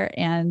out there.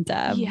 And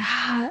I'm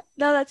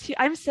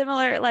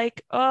similar.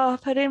 Like,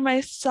 putting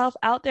myself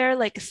out there,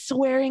 like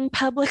swearing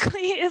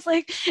publicly is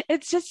like,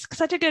 it's just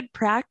such a good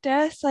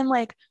practice. I'm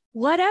like,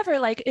 whatever,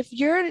 like if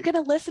you're going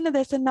to listen to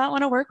this and not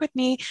want to work with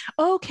me,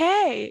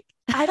 okay.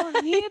 I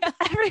don't need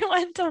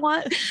everyone to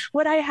want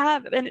what I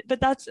have. But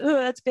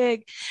that's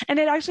big. And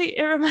it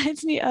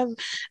reminds me of,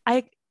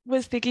 I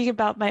was thinking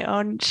about my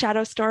own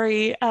shadow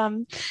story,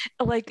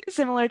 like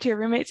similar to your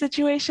roommate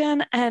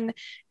situation. And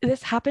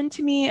this happened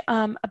to me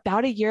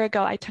about a year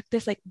ago. I took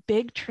this like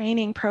big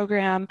training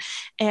program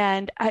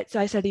and so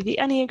I studied the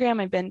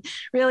Enneagram. I've been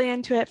really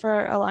into it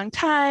for a long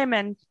time.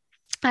 And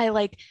I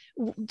like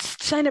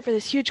signed up for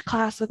this huge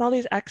class with all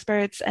these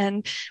experts,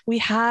 and we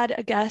had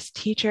a guest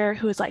teacher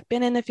who has like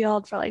been in the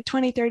field for like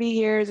 20, 30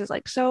 years, is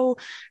like so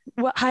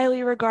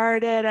highly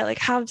regarded. I like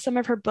have some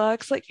of her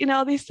books, like,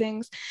 all these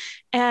things.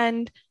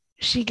 And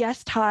she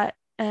guest taught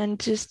and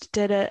just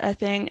did a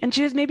thing. And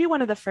she was maybe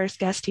one of the first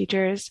guest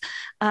teachers.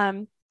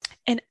 And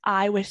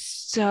I was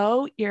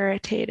so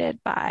irritated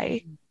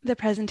by the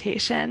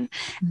presentation.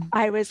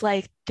 I was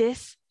like,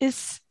 this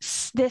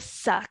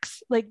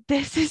sucks. Like,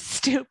 this is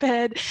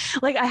stupid.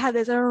 Like, I had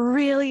this a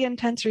really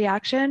intense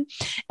reaction,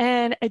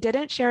 and I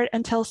didn't share it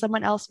until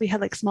someone else, we had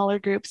like smaller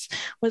groups,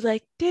 was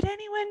like, did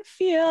anyone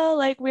feel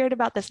like weird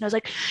about this? And I was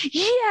like,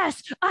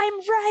 yes, I'm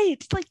right.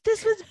 Like,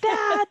 this was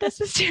bad. This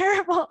was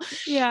terrible.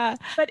 Yeah.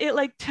 But it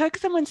like took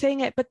someone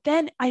saying it, but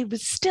then I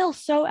was still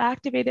so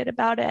activated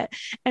about it.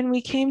 And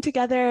we came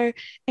together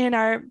in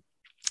our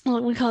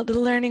we call it the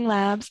learning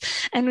labs.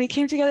 And we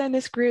came together in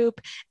this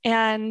group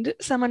and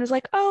someone was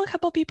like, oh, a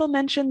couple people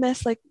mentioned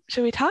this, like,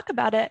 should we talk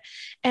about it?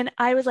 And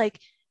I was like,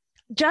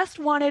 just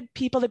wanted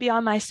people to be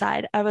on my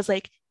side. I was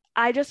like,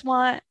 I just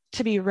want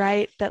to be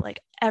right that like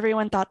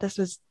everyone thought this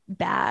was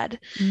bad.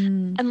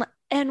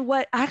 And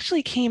what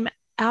actually came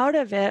out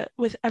of it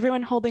with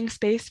everyone holding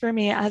space for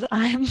me as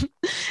I'm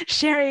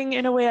sharing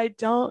in a way I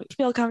don't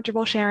feel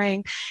comfortable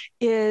sharing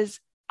is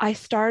I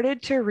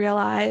started to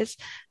realize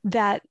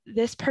that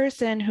this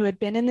person who had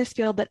been in this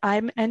field that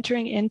I'm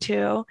entering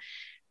into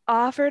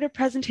offered a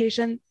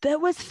presentation that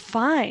was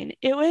fine.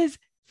 It was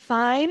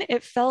fine.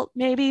 It felt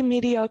maybe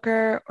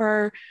mediocre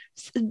or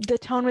the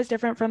tone was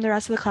different from the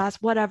rest of the class,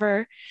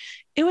 whatever.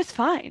 It was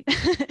fine.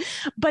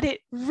 But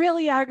it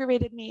really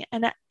aggravated me.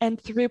 And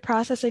through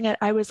processing it,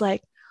 I was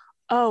like,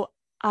 oh,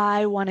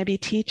 I want to be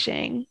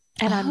teaching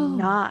and I'm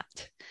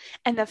not.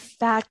 And the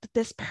fact that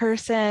this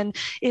person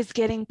is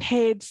getting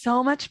paid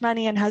so much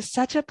money and has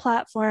such a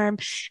platform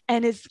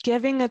and is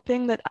giving a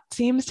thing that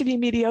seems to be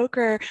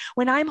mediocre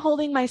when I'm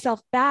holding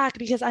myself back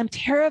because I'm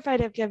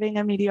terrified of giving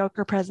a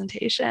mediocre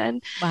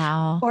presentation.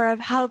 Wow. Or of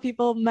how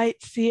people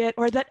might see it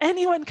or that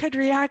anyone could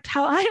react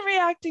how I'm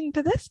reacting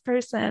to this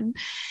person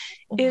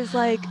is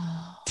like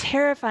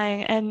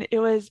terrifying. And it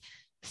was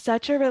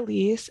such a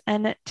release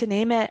and to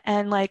name it.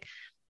 And like,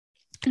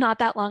 not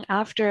that long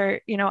after,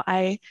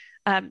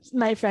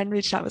 my friend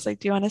reached out, was like,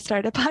 do you want to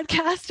start a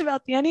podcast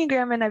about the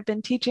Enneagram? And I've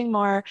been teaching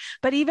more.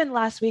 But even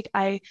last week,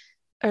 I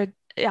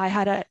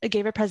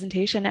gave a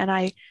presentation and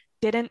I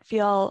didn't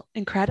feel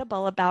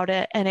incredible about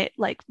it. And it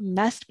like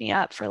messed me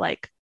up for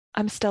like,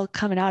 I'm still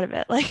coming out of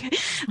it. Like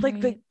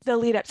the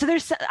lead up. So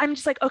I'm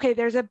just like, okay,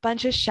 there's a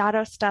bunch of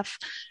shadow stuff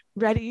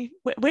ready,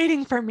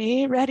 waiting for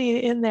me,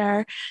 ready in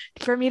there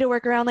for me to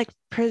work around, like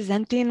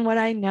presenting what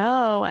I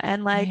know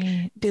and like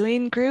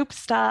doing group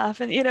stuff.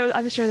 And,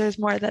 I'm sure there's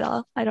more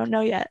that I don't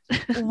know yet.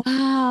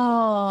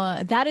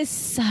 Wow. That is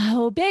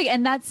so big.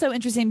 And that's so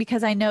interesting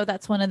because I know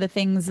that's one of the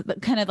things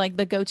that kind of like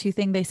the go-to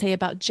thing they say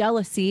about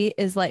jealousy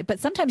is like, but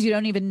sometimes you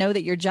don't even know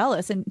that you're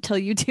jealous until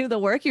you do the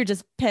work. You're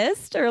just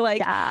pissed or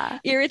like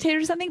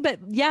irritated or something. But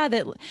yeah,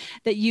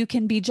 that you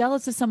can be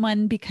jealous of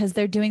someone because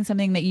they're doing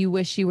something that you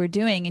wish you were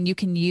doing. And you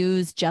can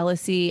use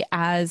jealousy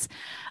as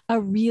a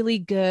really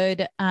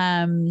good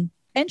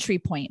entry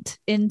point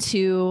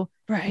into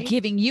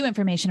giving you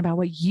information about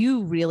what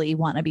you really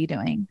want to be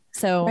doing.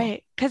 So,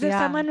 because if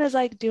someone was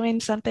like doing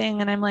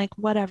something and I'm like,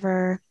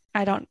 whatever,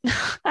 I don't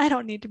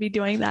need to be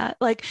doing that.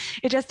 Like,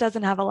 it just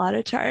doesn't have a lot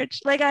of charge.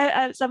 Like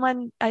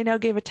someone I know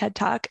gave a TED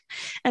talk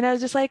and I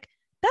was just like,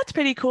 that's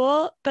pretty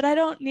cool, but I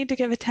don't need to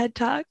give a TED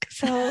talk.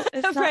 So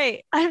it's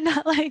not, I'm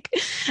like,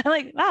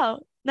 wow,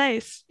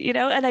 nice,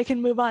 and I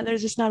can move on.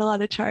 There's just not a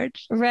lot of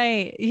charge.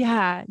 Right.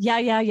 Yeah.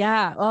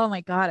 Oh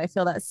my God. I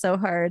feel that so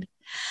hard.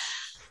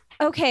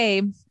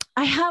 Okay.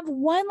 I have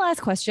one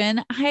last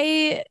question.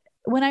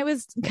 When I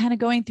was kind of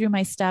going through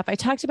my stuff, I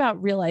talked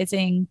about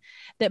realizing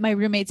that my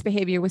roommate's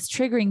behavior was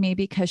triggering me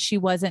because she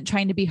wasn't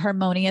trying to be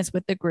harmonious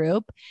with the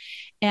group.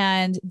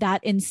 And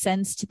that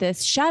incensed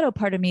this shadow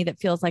part of me that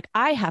feels like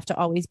I have to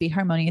always be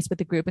harmonious with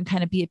the group and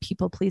kind of be a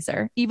people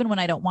pleaser, even when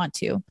I don't want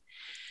to.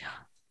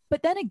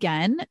 But then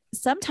again,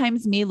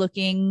 sometimes me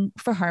looking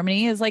for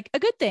harmony is like a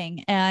good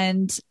thing.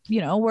 And,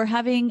 we're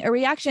having a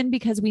reaction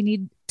because we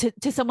need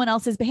to someone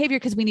else's behavior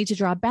because we need to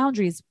draw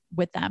boundaries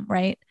with them,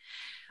 right?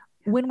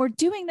 When we're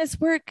doing this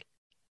work,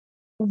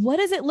 what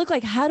does it look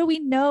like? How do we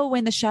know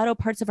when the shadow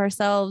parts of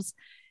ourselves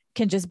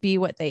can just be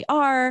what they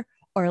are,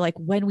 or like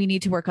when we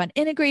need to work on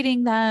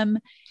integrating them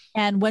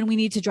and when we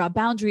need to draw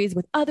boundaries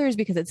with others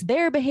because it's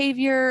their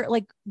behavior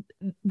like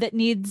that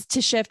needs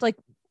to shift? Like,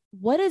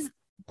 what does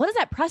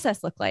that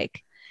process look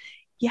like?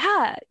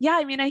 Yeah.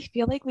 I mean, I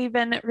feel like we've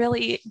been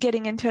really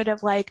getting into it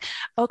of like,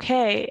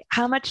 okay,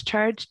 how much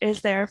charge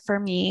is there for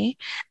me?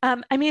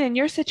 I mean, in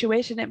your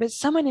situation, it was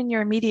someone in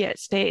your immediate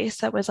space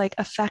that was like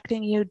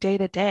affecting you day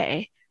to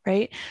day,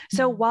 right? Mm-hmm.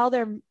 So while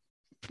there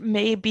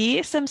may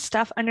be some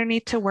stuff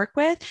underneath to work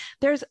with,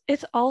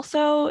 it's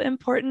also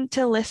important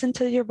to listen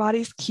to your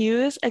body's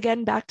cues.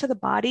 Again, back to the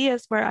body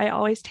is where I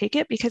always take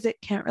it because it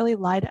can't really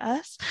lie to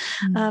us,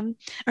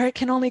 or it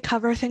can only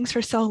cover things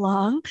for so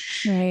long.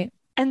 Right.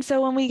 And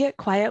so when we get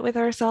quiet with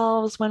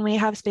ourselves, when we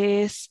have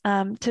space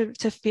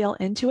to feel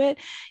into it,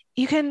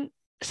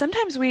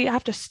 sometimes we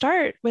have to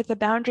start with a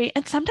boundary,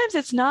 and sometimes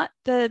it's not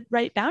the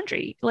right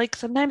boundary. Like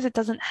sometimes it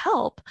doesn't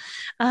help,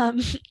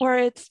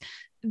 or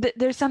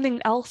there's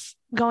something else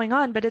going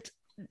on, but it's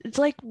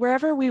like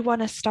wherever we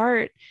want to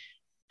start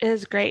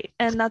is great.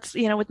 And that's,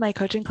 with my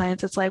coaching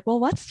clients, it's like,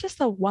 well, what's just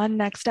the one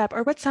next step,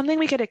 or what's something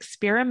we could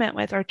experiment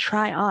with or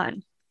try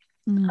on?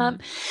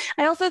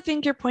 I also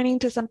think you're pointing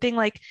to something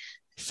like,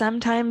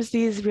 sometimes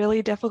these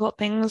really difficult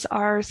things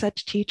are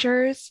such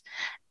teachers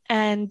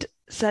and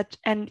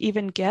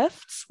even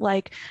gifts.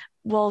 Like,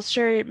 well,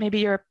 sure, maybe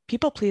you're a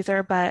people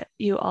pleaser, but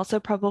you also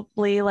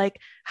probably like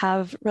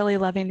have really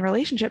loving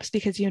relationships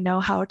because you know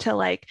how to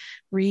like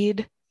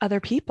read other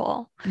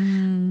people.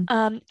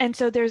 And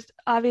so there's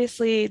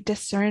obviously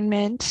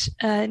discernment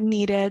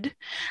needed.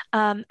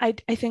 I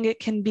think it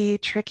can be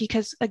tricky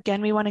because,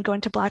 again, we want to go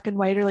into black and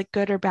white or like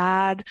good or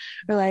bad,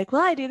 or like,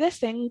 well, I do this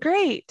thing,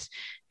 great,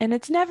 and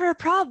it's never a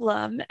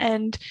problem.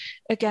 And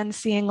again,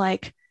 seeing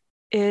like,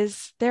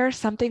 is there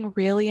something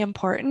really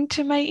important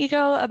to my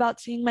ego about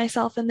seeing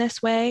myself in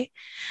this way?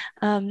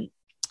 A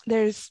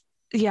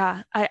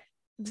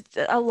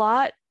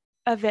lot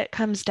of it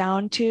comes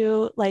down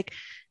to like,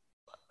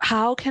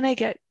 how can I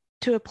get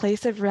to a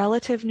place of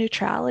relative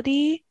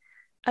neutrality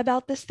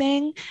about this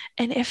thing?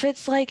 And if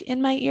it's like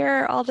in my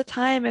ear all the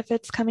time, if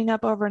it's coming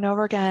up over and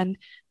over again,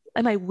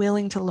 am I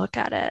willing to look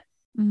at it?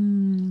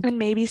 And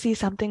maybe see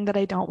something that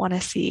I don't want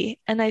to see.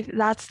 And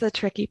that's the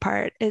tricky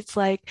part. It's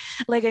like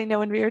I know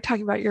when we were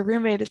talking about your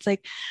roommate, it's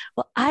like,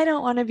 well, I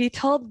don't want to be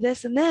told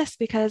this and this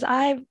because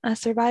I'm a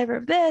survivor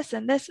of this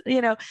and this,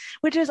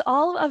 which is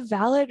all a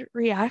valid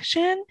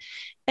reaction.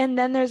 And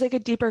then there's like a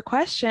deeper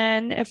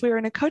question if we were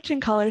in a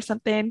coaching call or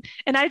something,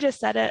 and I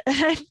just said it,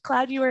 and I'm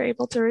glad you were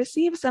able to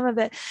receive some of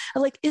it.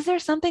 Like, is there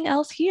something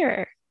else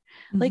here?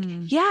 Like,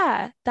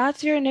 yeah,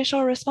 that's your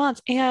initial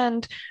response.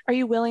 And are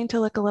you willing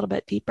to look a little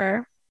bit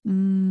deeper?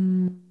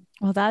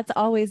 Well, that's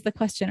always the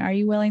question. Are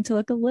you willing to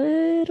look a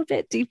little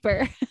bit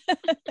deeper?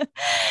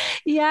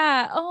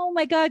 Yeah. Oh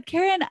my God,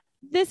 Karen,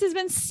 this has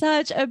been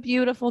such a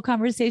beautiful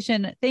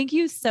conversation. Thank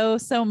you so,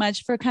 so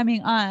much for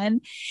coming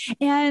on.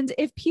 And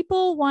if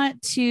people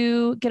want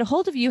to get a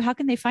hold of you, how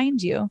can they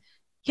find you?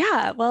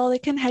 Yeah, well, they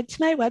can head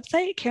to my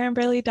website,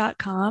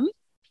 KarenBurley.com.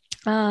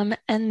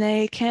 And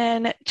they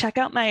can check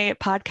out my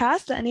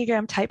podcast, the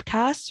Enneagram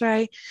Typecast, where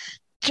I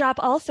drop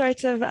all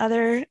sorts of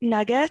other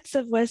nuggets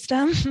of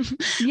wisdom with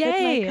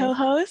my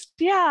co-host.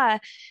 Yeah.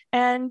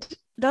 And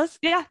those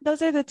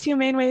are the two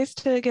main ways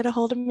to get a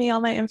hold of me. All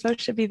my info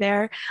should be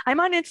there. I'm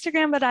on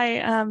Instagram, but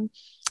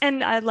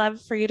and I'd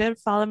love for you to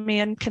follow me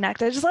and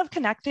connect. I just love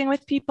connecting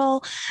with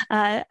people.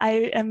 I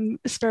am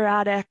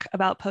sporadic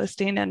about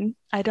posting, and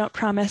I don't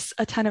promise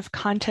a ton of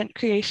content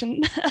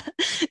creation.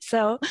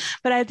 But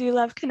I do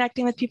love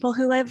connecting with people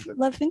who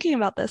love thinking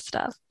about this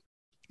stuff.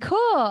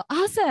 Cool.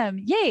 Awesome.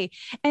 Yay.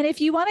 And if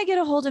you want to get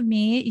a hold of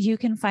me, you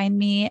can find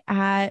me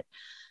at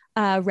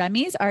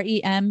Remeez,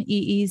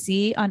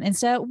 Remeez on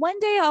Insta. One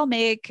day I'll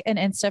make an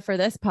Insta for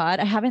this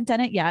pod. I haven't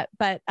done it yet,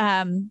 but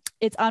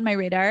it's on my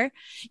radar.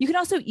 You can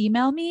also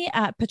email me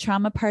at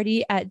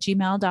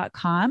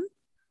patraumaparty@gmail.com.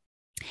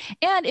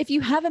 And if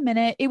you have a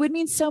minute, it would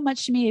mean so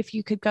much to me if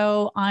you could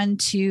go on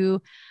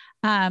to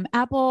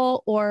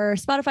Apple or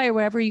Spotify or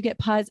wherever you get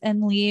pods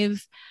and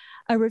leave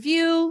a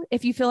review.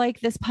 If you feel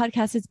like this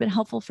podcast has been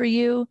helpful for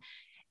you,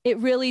 it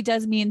really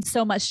does mean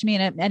so much to me,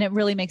 and it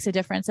really makes a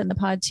difference in the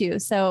pod too.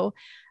 So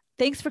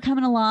thanks for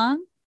coming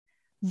along.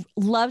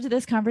 Loved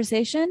this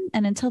conversation.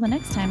 And until the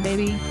next time,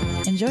 baby,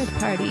 enjoy the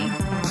party.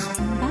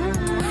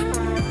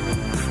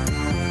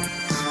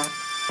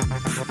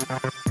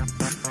 Bye.